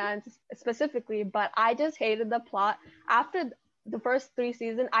Riverdale fans specifically, but I just hated the plot. After the first 3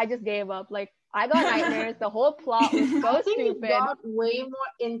 seasons, I just gave up. Like, I got nightmares. The whole plot was I so think it stupid. got way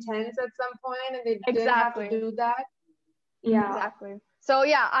more intense at some point, and they didn't have to Exactly. do that. Mhm. Yeah. Exactly. So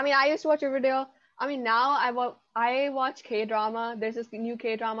yeah, I mean, I used to watch Riverdale. I mean, now I watch K-drama. There's this new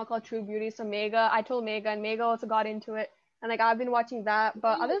K-drama called True Beauty. So Mega, I told Mega, and Mega also got into it. And like I've been watching that.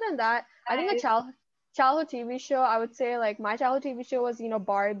 But other than that, I think a Nice. childhood TV show, I would say like my childhood TV show was,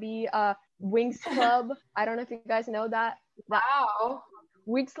 Barbie, Winx Club. I don't know if you guys know that. That Wow.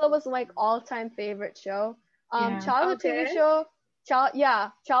 Winx Club was like all-time favorite show. Yeah. Childhood TV Okay. show,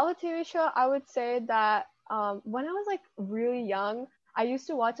 childhood TV show. I would say that when I was like really young, I used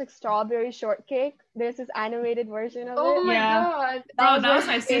to watch like Strawberry Shortcake. There's this animated version of Oh it. my Yeah. God. Bro, that my was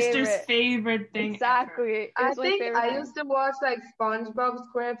my sister's favorite. favorite thing ever. Exactly. It I was my think favorite I thing. used to watch like SpongeBob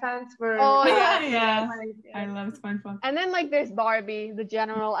SquarePants for. Oh yes, Yeah. yes, I yes. love SpongeBob. And then like there's Barbie, the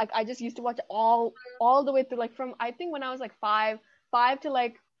general. Like I just used to watch all the way through, like from I think when I was like five to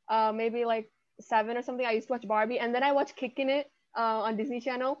like maybe like 7 or something. I used to watch Barbie, and then I watched Kickin' It on Disney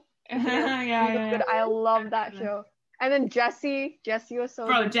Channel. It's Yeah, really yeah. good. I love that show. And then Jessie was so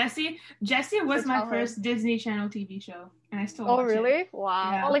Bro, good. Jessie was For my childhood. first Disney Channel TV show, and I still Oh watch it. really?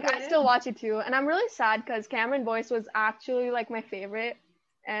 Wow. Yeah. Like I Okay. still watch it too, and I'm really sad because Cameron Boyce was actually like my favorite,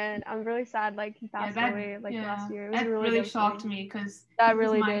 and I'm really sad like he passed away like last year. It was that really really devastating. shocked me because That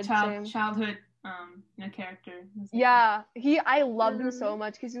really my did. Same. childhood character. It was like- Yeah, I loved him Mhm. so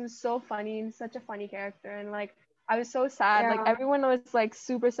much because he was so funny and such a funny character, and like I was so sad. Like Yeah. everyone was like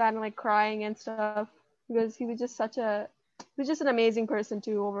super sad and like crying and stuff because he was just an amazing person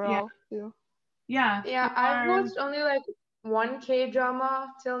too overall too. Yeah. Yeah, I've for- watched only like one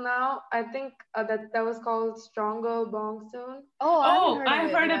K-drama till now. I think that was called Strong Girl Bongsoon. Oh, I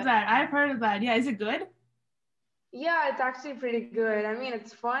haven't heard of it yet. that. I've heard of that. Yeah, is it good? Yeah, it's actually pretty good. I mean,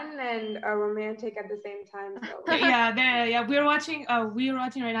 it's fun and romantic at the same time. So. Yeah, we're watching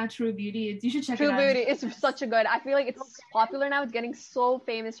right now True Beauty. You should check it True out. Beauty, it's such a good. I feel like it's popular now. It's getting so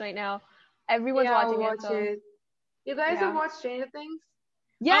famous right now. Everyone's Yeah, I'll watching watch it. So. it. You guys Yeah. have watched Stranger Things?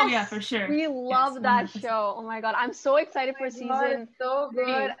 Yes, Oh yeah, for sure. we love Yes, that 100%. show. Oh my god, I'm so excited for God, season. it's so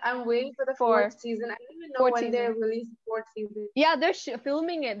good. 3. I'm waiting for the 4. fourth season. I don't even know Fourth when they season. release the fourth season. Yeah, they're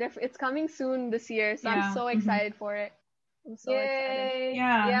filming it. It's coming soon this year, so Yeah, I'm so mhm. excited for it. I'm so excited. Yay!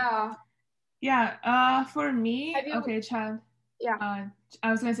 Yeah. Yeah. For me, Have you- okay, child. Yeah.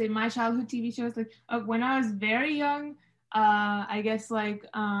 I was gonna say my childhood TV shows like when I was very young. I guess like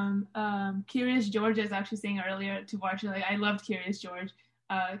Curious George, as actually saying earlier to watch it. Like I loved Curious George.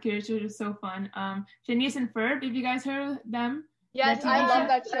 Curious George was so fun. Phineas and Ferb. Have you guys heard of them? Yes, That I TV love show?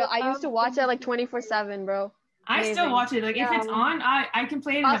 that show. I used to watch it like 24/7, bro. I still Amazing. watch it. Like if Yeah. it's on, I can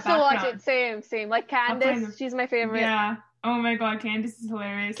play it in I'll the still watch background. it. Same. Like play Candace, them. she's my favorite. Yeah. Oh my God, Candace is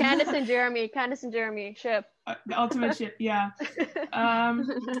hilarious. Candace and Jeremy, ship. The ultimate ship. Yeah.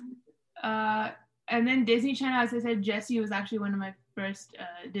 And then Disney Channel, as I said, Jessie was actually one of my first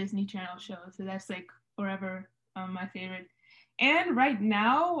Disney Channel shows. So that's like forever my favorite. And right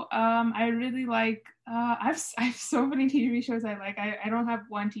now, I really like. I have so many TV shows I like. I don't have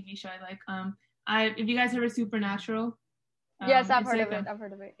one TV show I like. If you guys ever Supernatural. Yes, I've it's heard like of it. I've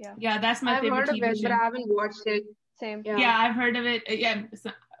heard of it. Yeah. Yeah, that's my I've favorite heard of TV it, show. but I haven't watched it. Same. Yeah, I've heard of it. Yeah,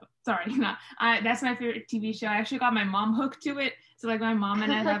 sorry, no. That's my favorite TV show. I actually got my mom hooked to it. So like my mom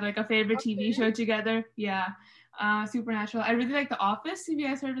and I have like a favorite TV show together. Yeah. Supernatural. I really like The Office. Have you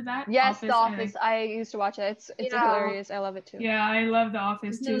guys heard of that? Yes, The I like- Office. I used to watch it. It's Yeah. hilarious. I love it too. Yeah, I love The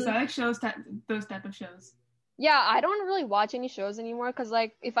Office too. Mhm. So I like those type of shows. Yeah, I don't really watch any shows anymore because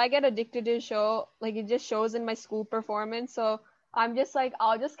like if I get addicted to a show, like it just shows in my school performance. So I'm just like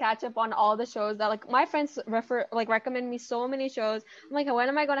I'll just catch up on all the shows that like my friends recommend me so many shows. I'm like, when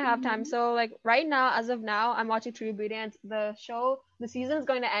am I gonna have time? So like right now, as of now, I'm watching True Beauty, and the season is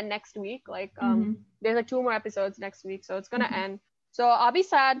going to end next week. Like there's like 2 more episodes next week, so it's gonna end. So I'll be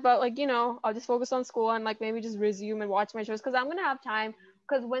sad, but like I'll just focus on school and like maybe just resume and watch my shows because I'm gonna have time.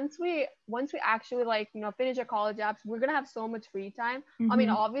 Because once we actually like finish our college apps, we're gonna have so much free time. I mean,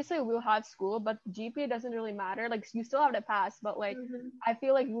 obviously we'll have school, but GPA doesn't really matter. Like you still have to pass, but like I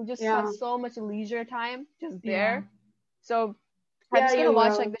feel like we'll just have so much leisure time just there. So I'm just Yeah, gonna you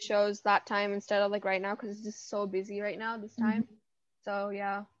watch will. like the shows that time instead of like right now because it's just so busy right now this time. So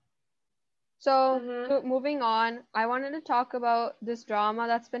yeah. So Mm-hmm. moving on, I wanted to talk about this drama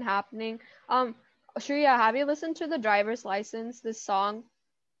that's been happening. Shreya, have you listened to the Driver's License, this song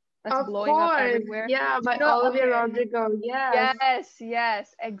that's Of blowing up course. everywhere? Yeah, by You know, Olivia okay. Rodrigo. Yes.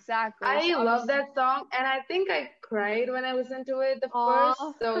 Yes, exactly. I So I love was, that song, and I think I cried when I listened to it the aw, first,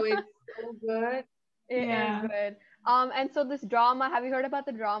 so it's so good. it is Yeah. good. And so this drama, have you heard about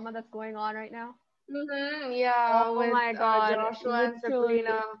the drama that's going on right now? Mm-hmm. Yeah, Oh with my God, Joshua and literally.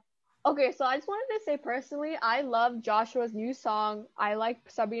 Sabrina. Okay, so I just wanted to say personally, I love Joshua's new song. I like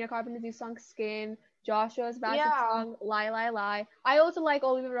Sabrina Carpenter's new song Skin, Joshua's Bassett Yeah, song Lie Lie Lie. I also like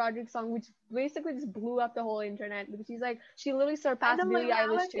Olivia Rodrigo's song, which basically just blew up the whole internet because she literally I surpassed don't Billie even I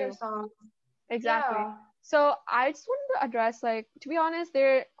Eilish like their too. songs. Exactly. Yeah. So I just wanted to address, like, to be honest,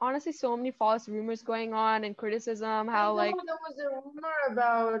 there are honestly so many false rumors going on and criticism, I how know like there was a rumor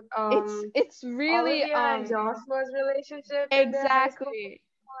about it's really Olivia and Joshua's relationship in their high school exactly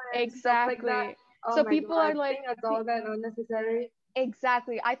and stuff like that. exactly. Oh So my people God, are I like think that's all that unnecessary.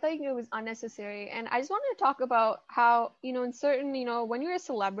 exactly. I thought it was unnecessary. And I just wanted to talk about how, in certain, when you're a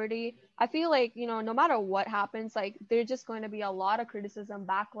celebrity, I feel like, no matter what happens, like there's just going to be a lot of criticism,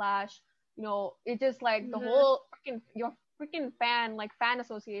 backlash. It just like the Mm-hmm. whole your freaking fan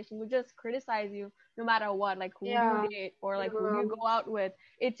association would just criticize you no matter what, like who do you Yeah, date or they like who do you will. go out with.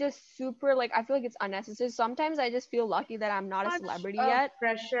 It's just super, like, I feel like it's unnecessary. Sometimes I just feel lucky that I'm not a Much celebrity yet.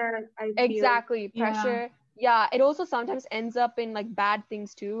 pressure, I feel. Exactly, Yeah. pressure. Yeah, it also sometimes ends up in like bad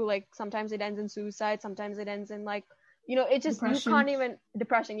things too. Like sometimes it ends in suicide, sometimes it ends in like, it just you can't Depression. even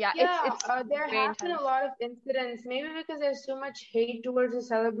depression. Yeah, Yeah, it's there way have been a intense. lot of incidents, maybe because there's so much hate towards a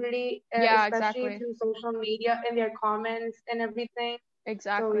celebrity, Yeah, especially exactly. through social media and their comments and everything.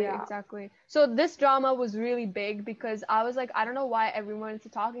 So Exactly, yeah. exactly. So this drama was really big because I was like, I don't know why everyone's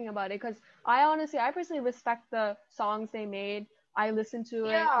talking about it. Because I personally respect the songs they made. I listen to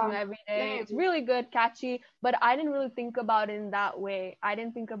it, Yeah, every day. It's same. really good, catchy. But I didn't really think about it in that way. I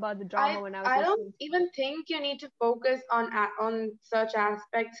didn't think about the drama I when I was I don't listening to it. even think you need to focus on such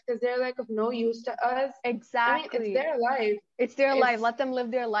aspects because they're like of no use to us. I mean, it's Exactly. their life. It's their life. It's Let them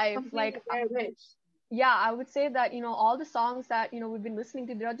live their life. completely Like, their wish. yeah, I would say that, all the songs that, we've been listening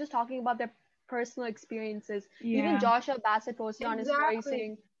to, they're just talking about their personal experiences. Even Yeah. Joshua Bassett posted on his story Exactly.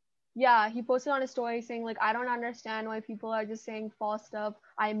 saying, yeah, he posted on his story saying like, I don't understand why people are just saying false stuff.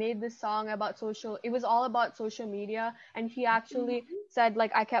 I made this song about it was all about social media. And he actually Mhm. said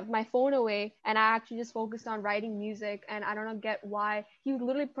like, I kept my phone away and I actually just focused on writing music. And I don't know, get why. He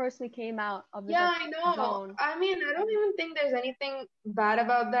literally personally came out of his Yeah, like I know. zone. I mean, I don't even think there's anything bad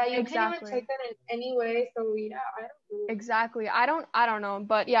about that. You can't even take Exactly. that in any way. So yeah, I don't know. Exactly. I don't know.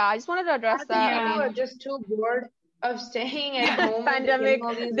 But yeah, I just wanted to I address think that. I people Yeah. are mean, just too bored of staying at Yeah. home and just getting pandemic,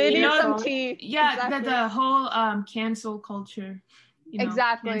 all these they You need weird know, some songs. tea. yeah, Exactly. the whole cancel culture,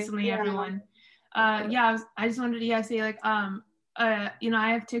 Exactly. canceling Yeah. everyone. Exactly. Yeah, I just wanted to say like I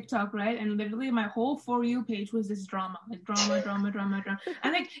have TikTok, right? And literally my whole For You page was this drama, like drama, drama, drama, drama.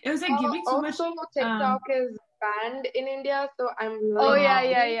 And like it was like giving so much Also, TikTok is banned in India, so I'm really Oh yeah, oh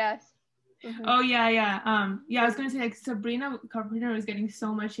yeah, happy. yes. Hmm. oh yeah, I was gonna say like Sabrina Carpenter was getting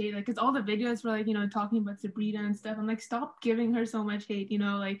so much hate, like because all the videos were like talking about Sabrina and stuff. I'm like, stop giving her so much hate,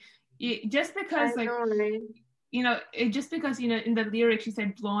 like just I because like know, right? just because in the lyrics she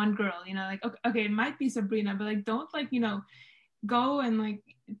said blonde girl, like okay, it might be Sabrina, but like don't like go and like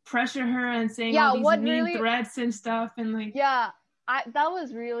pressure her and saying all Yeah, these what mean really, threats and stuff and like yeah, that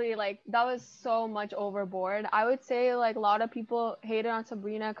was really like, that was so much overboard. I would say like a lot of people hated on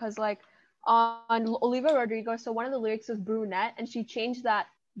Sabrina because like on Olivia Rodrigo, so one of the lyrics was brunette and she changed that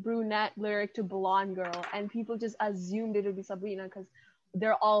brunette lyric to blonde girl and people just assumed it would be Sabrina because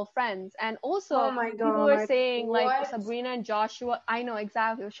they're all friends. And Oh also my people were God. saying like What? Sabrina and Joshua, I know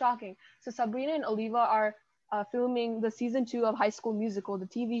exactly, it was shocking. So Sabrina and Olivia are filming the season 2 of High School Musical, the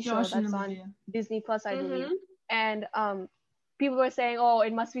TV show Josh and that's on Olivia. Disney Plus, I believe. Mm-hmm. And people were saying, oh,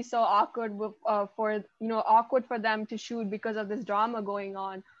 it must be so awkward awkward for them to shoot because of this drama going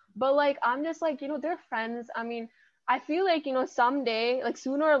on. But like, I'm just like, they're friends. I mean, I feel like, someday, like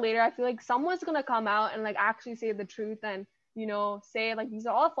sooner or later, I feel like someone's gonna come out and like actually say the truth and say like these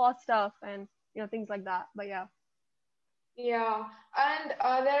are all false stuff and things like that. But yeah. Yeah,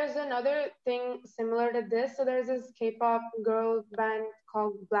 and there's another thing similar to this. So there's this K-pop girl band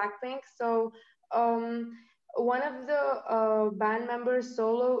called Blackpink. So um, one of the band members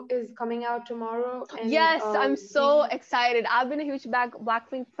solo is coming out tomorrow, and Yes, I'm so we excited. I've been a huge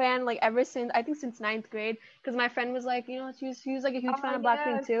Blackpink fan like ever since I think since ninth grade because my friend was like, she was like a huge fan of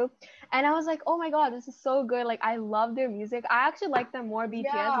Blackpink yes, too, and I was like, oh my God, this is so good. Like I love their music. I actually like them more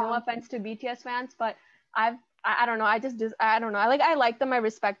BTS. No yeah, offense to BTS fans, but I don't know. I don't know. I like them. I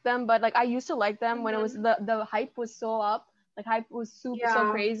respect them, but like I used to like them when it was hmm, the hype was so up. Like hype was super so yeah.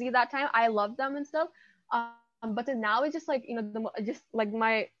 crazy that time. I loved them and stuff. But then now it's just like just like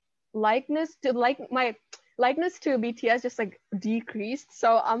my likeness to BTS just like decreased.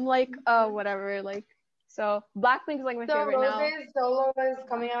 So I'm like whatever like so Blackpink is like my So favorite now. Rose's solo is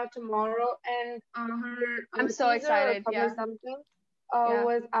coming out tomorrow, and her I'm so teaser or excited. cover Yeah. something Yeah.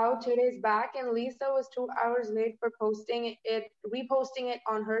 was out 2 days back, and Lisa was 2 hours late for reposting it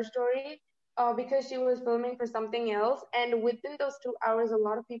on her story, because she was filming for something else. And within those 2 hours, a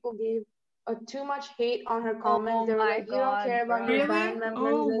lot of people gave too much hate on her comments. Oh They were my like, "You don't God, care about your bro. band Really?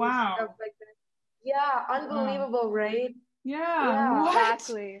 members Oh, and stuff wow. like that." Yeah, Wow. unbelievable, right? Yeah, Yeah. what?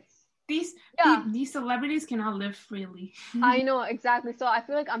 Exactly. These Yeah. these celebrities cannot live freely. I know exactly. So I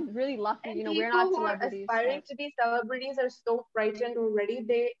feel like I'm really lucky. And We're people not who are celebrities. Yeah. aspiring to be celebrities are so frightened already.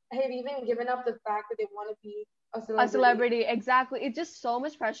 They have even given up the fact that they want to be a A celebrity. celebrity, exactly. It's just so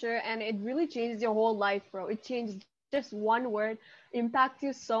much pressure and it really changes your whole life, bro. It changes just one word, impacts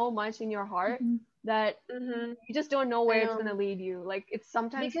you so much in your heart Mhm. that Mm-hmm. you just don't know I where it's know. gonna lead you. Like it's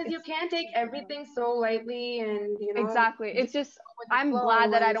sometimes Because you it's can't take everything so lightly and, exactly. It's just just go with the I'm glad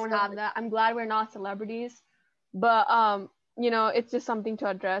flow that I and don't stuff have like that. I'm glad we're not celebrities. But it's just something to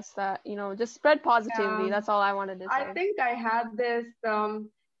address that, just spread that. positivity. Yeah. That's all I wanted to I say. think I had this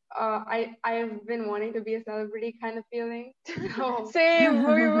I've been wanting to be a celebrity kind of feeling. So Same.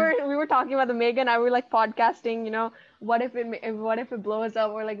 We were talking about the Megan. I were like podcasting. What if it blows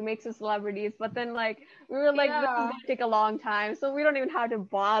up or like makes us celebrities? But then like we were like, this is yeah. gonna take a long time, so we don't even have to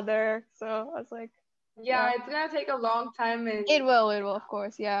bother. So I was like, Yeah, yeah, it's gonna take a long time, and it will. It will, of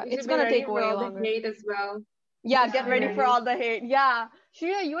course. Yeah, you it's should be gonna ready take for way all the longer. hate as well. Yeah, You get should be ready for ready. all the hate. Yeah,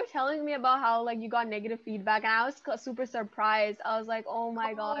 Shreya, you were telling me about how like you got negative feedback, and I was super surprised. I was like, oh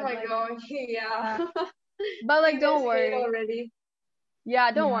my Oh God, my like, gosh, uh, yeah. but like, See, there's don't hate worry. already.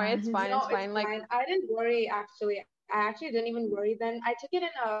 Yeah, don't worry. Yeah, It's his fine. It's No, it's fine. Like, fine. I didn't worry actually. I actually didn't even worry then. I took it in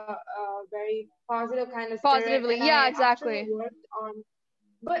a very positive kind of spirit, positively. and Yeah, I actually exactly. worked on.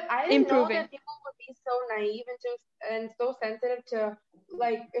 But I didn't know Improving. that people would be so naive and so sensitive to,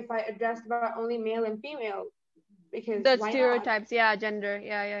 like, if I addressed about only male and female, because The why not? stereotypes, yeah, gender,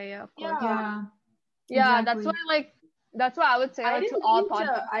 yeah, of course. Yeah. yeah, Yeah, exactly. that's why I would say like to all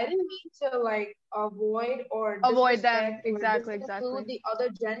I didn't mean to like avoid or avoid them. disrespect or Exactly, disinclude exactly. the other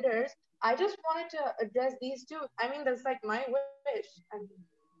genders. I just wanted to address these two. I mean, that's like my wish. I mean,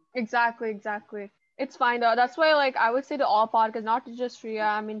 Exactly. It's fine though. That's why like I would say to all podcasts, not to just Shreya,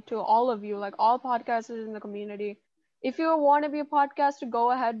 I mean to all of you, like all podcasters in the community. If you want to be a podcaster,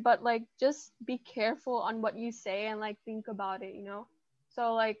 go ahead, but like just be careful on what you say and like think about it.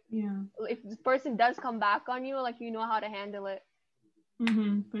 So like Yeah. if this person does come back on you, like you know how to handle it.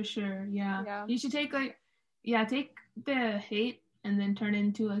 For sure. Yeah. Yeah. You should take the hate and then turn it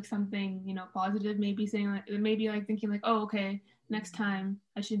into like something, positive, maybe like thinking like, oh, okay, next time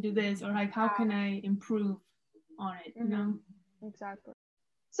I should do this, or like how can I improve on it, Exactly.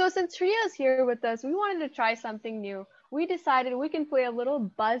 So since Shreya is here with us, we wanted to try something new. We decided we can play a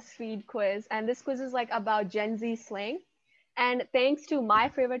little BuzzFeed quiz, and this quiz is like about Gen Z slang. And thanks to my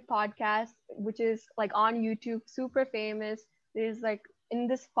favorite podcast, which is like on YouTube, super famous. There's like in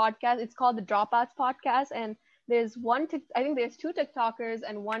this podcast, it's called the Dropouts Podcast, and I think there's two TikTokers,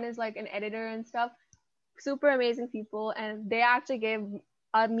 and one is like an editor and stuff. Super amazing people, and they actually gave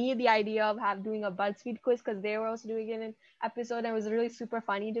me the idea of doing a BuzzFeed quiz because they were also doing it in an episode, and it was really super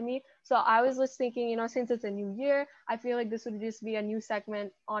funny to me. So I was just thinking, since it's a new year, I feel like this would just be a new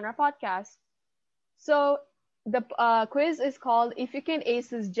segment on our podcast. So the quiz is called "If You Can Ace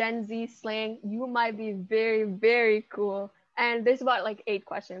This Gen Z Slang, You Might Be Very, Very Cool." And there's about like 8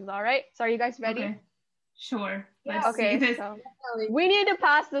 questions. All right. So are you guys ready? Okay. Sure. yeah, Let's see Okay. this. So definitely. we need to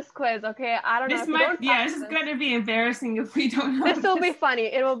pass this quiz. Okay. I don't know This if you might, don't yeah, pass this is this. gonna be embarrassing if we don't know This will be funny.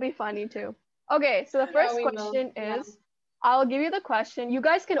 It will be funny too. Okay. So the Yeah, first we know. question Yeah. is. I'll give you the question. You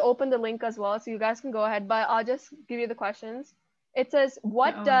guys can open the link as well, so you guys can go ahead, but I'll just give you the questions. It says,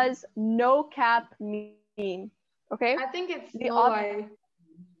 what Uh-oh. does no cap mean? Okay? I think it's The no op- lie.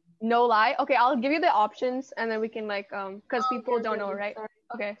 No lie. Okay, I'll give you the options and then we can like because people Okay, don't know, okay, right? sorry.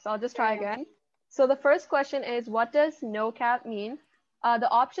 Okay, so I'll just try Yeah. again. So the first question is, what does no cap mean? The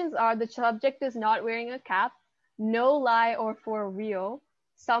options are the subject is not wearing a cap, no lie or for real,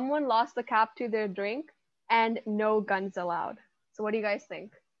 someone lost the cap to their drink, and no guns allowed. So what do you guys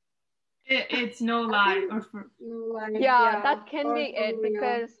think? It's no lie or for Yeah, that can or be it for real.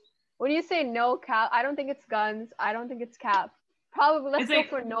 because when you say no cap, I don't think it's guns. I don't think it's cap. Probably let's it's go like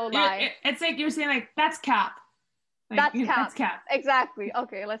for no lie. it's like you're saying like that's cap. Like, That's cap. That's cap. Exactly.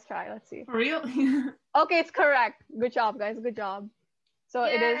 Okay, let's try. Let's see. For real? Okay, it's correct. Good job, guys. Good job. So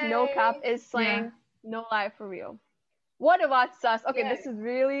it is no cap is slang, Yeah. no lie for real. What about sus? Okay, Yeah. this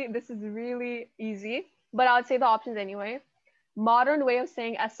is really easy, but I would say the options anyway. Modern way of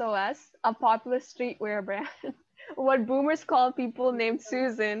saying SOS, a popular streetwear brand. What boomers call people named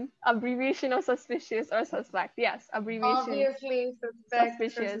Susan, abbreviation of suspicious or suspect. Yes, abbreviation. Obviously, suspect.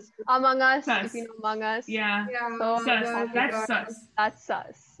 Suspicious. Among Us, Sus. if you know Among Us. Yeah. So Sus. God, That's God. sus. That's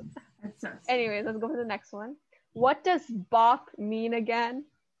sus. That's sus. Anyways, let's go for the next one. What does bok mean again?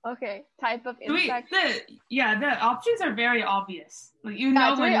 Okay, type of insect. The options are very obvious. Like you Yeah,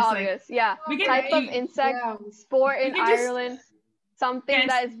 know it's when very it's obvious. Yeah. We can- Type of you- insect, Yeah. sport in You can just- Ireland, something Yes.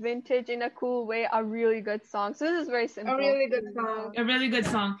 that is vintage in a cool way, a really good song. So this is very simple. A really good song. a really good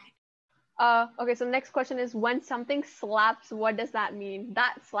song. Okay, so the next question is when something slaps, what does that mean?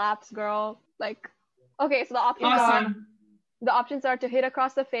 That slaps, girl. Like, okay, so Awesome. the options are to hit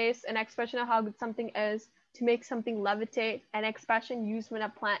across the face, an expression of how good something is, to make something levitate, an expression used when a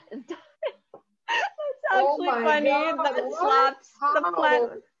plant is dying. That's Oh actually my funny. God, That it what? slaps the How?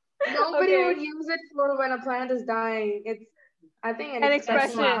 plant. Nobody Okay. would use it for when a plant is dying. It's, I think, an An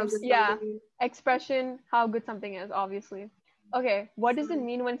expression. of how expression, good yeah. something is. Expression, how good something is, obviously. Okay, what does it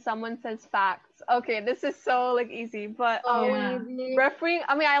mean when someone says facts? Okay, this is so like easy, but Yeah. easy. referring.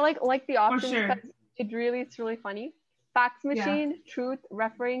 I mean, I like the options sure. because it's really funny. Fax machine, truth,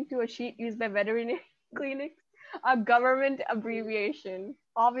 referring to a sheet used by veterinary clinics, a government abbreviation.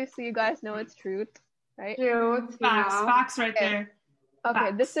 Obviously, you guys know it's truth, right? Truth, yeah. Facts right Okay. there.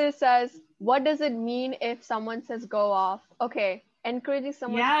 Okay, this says, what does it mean if someone says go off? Okay, encouraging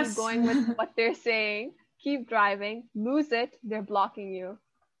someone to Yes. keep going with what they're saying. Keep driving. Lose it, they're blocking you.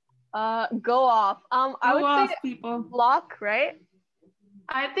 Go off. I Go would off, say people. block, right?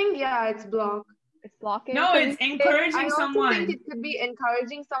 I think, yeah, it's block. It's blocking. No, 'Cause it's you say- I encouraging also someone. think it could be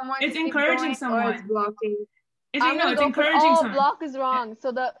encouraging someone. It's to keep encouraging going, Or someone. it's blocking. It's I'm gonna it's go for- encouraging someone. block is wrong.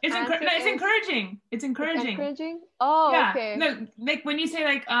 So the It's answer it's is- encouraging. It's it's encouraging. encouraging. Oh, Yeah. okay. No, like when you say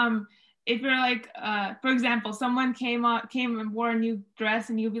like if you're like for example, someone came and wore a new dress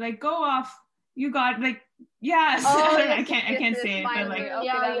and you'd be like, go off. You got like yes. Oh, I yes, can't yes, say it, but finally. like Okay,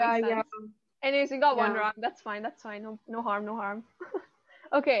 Yeah, that yeah, makes yeah. sense. Anyways, you got one Yeah. wrong. That's fine. No harm.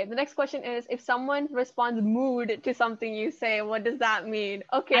 Okay, the next question is if someone responds mood to something you say, what does that mean?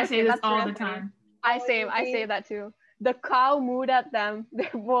 Okay, I say this that's all really the funny. time. I say that too. The cow mooed at them. They're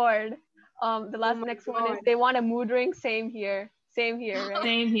bored. The my next one is God. they want a mood ring. Same here, right?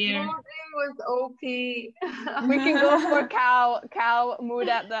 Same here. Moving was OP. We can go for cow mood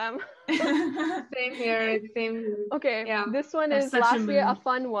at them. Same here. Okay, Yeah. this one That's is such a lastly a mood.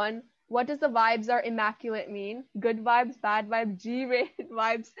 fun one. What does the vibes are immaculate mean? Good vibes, bad vibes, G-rated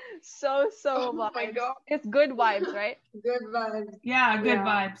vibes, so Oh vibes. my God. It's good vibes, right? Good vibes. Yeah, good Yeah.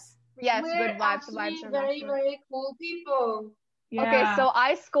 vibes. Yes, We're good vibes. The actually vibes are very, immaculate. very cool people. Yeah. Okay, so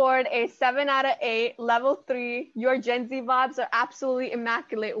I scored a 7 out of 8, level 3. Your Gen Z vibes are absolutely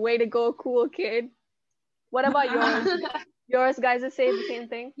immaculate. Way to go, cool kid. What about yours? Yours, guys, say the same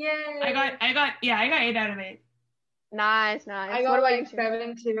thing. Yay. I got 8 out of 8. Nice. I What got about like you?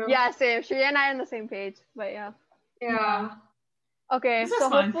 Shreya? 7 too. Yeah, same. Shreya and I are on the same page, but yeah. Yeah. Okay, This was so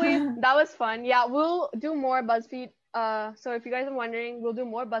fun. hopefully that was fun. Yeah, we'll do more BuzzFeed. So if you guys are wondering, we'll do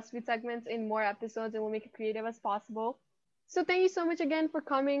more BuzzFeed segments in more episodes, and we'll make it creative as possible. So thank you so much again for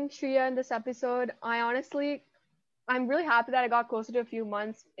coming, Shreya, in this episode. I'm really happy that I got closer to a few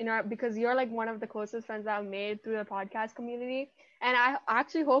months because you're like one of the closest friends that I've made through the podcast community. And I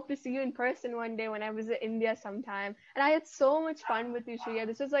actually hope to see you in person one day when I visit India sometime. And I had so much fun with you, Shreya.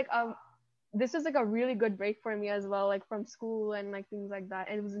 This was like a really good break for me as well, like from school and like things like that.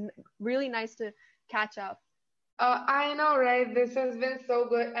 And it was really nice to catch up. I know, right? This has been so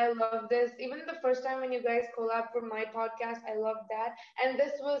good. I love this. Even the first time when you guys collab for my podcast, I loved that. And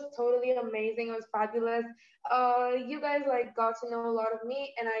this was totally amazing. It was fabulous. You guys like got to know a lot of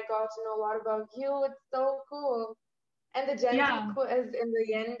me, and I got to know a lot about you. It's so cool. And the Gen Yeah. Z quiz in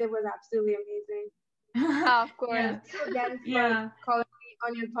the end, it was absolutely amazing. Yeah, of course. Yeah. Thank you again for Yeah. calling me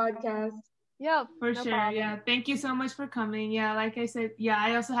on your podcast. Yeah, For no sure. problem. Yeah. Thank you so much for coming. Yeah, like I said,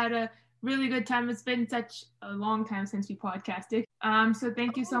 I also had a really good time. It's been such a long time since we podcasted. So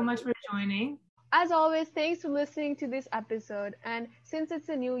thank you so much for joining. As always, thanks for listening to this episode. And since it's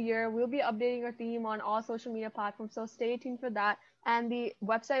a new year, we'll be updating our theme on all social media platforms. So stay tuned for that. And the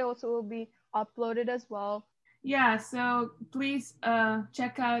website also will be uploaded as well. Yeah, so please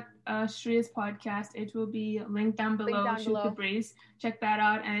check out Shreya's podcast. It will be linked down below. Shoot the Breeze. Check that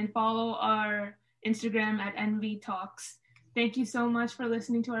out and follow our Instagram at NV Talks. Thank you so much for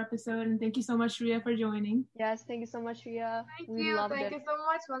listening to our episode, and thank you so much, Shreya, for joining. Yes, thank you so much, Shreya. Thank you so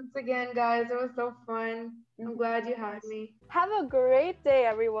much once again, guys. It was so fun. I'm glad you had me. Have a great day,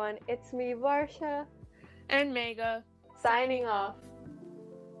 everyone. It's me, Varsha. And Megha. Signing off.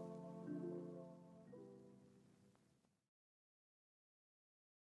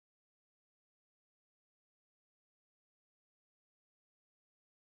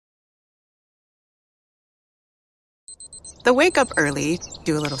 The wake up early,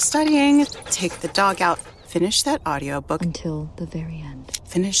 do a little studying, take the dog out, finish that audiobook Until the very end.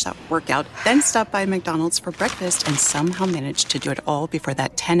 Finish that workout, then stop by McDonald's for breakfast and somehow manage to do it all before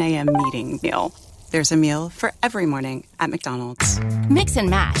that 10 a.m. meeting meal. There's a meal for every morning at McDonald's. Mix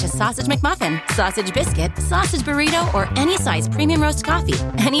and match a sausage McMuffin, sausage biscuit, sausage burrito, or any size premium roast coffee.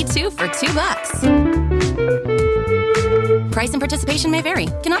 Any two for $2. Price and participation may vary.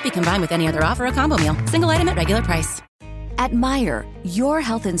 Cannot be combined with any other offer or combo meal. Single item at regular price. At Meijer, your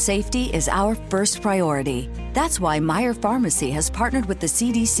health and safety is our first priority. That's why Meijer Pharmacy has partnered with the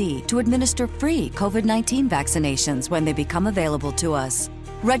CDC to administer free COVID-19 vaccinations when they become available to us.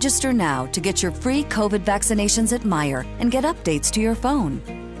 Register now to get your free COVID vaccinations at Meijer and get updates to your phone.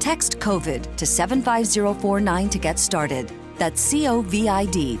 Text COVID to 75049 to get started. That's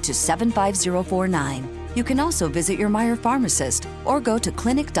COVID to 75049. You can also visit your Meijer pharmacist or go to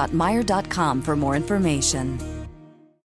clinic.meijer.com for more information.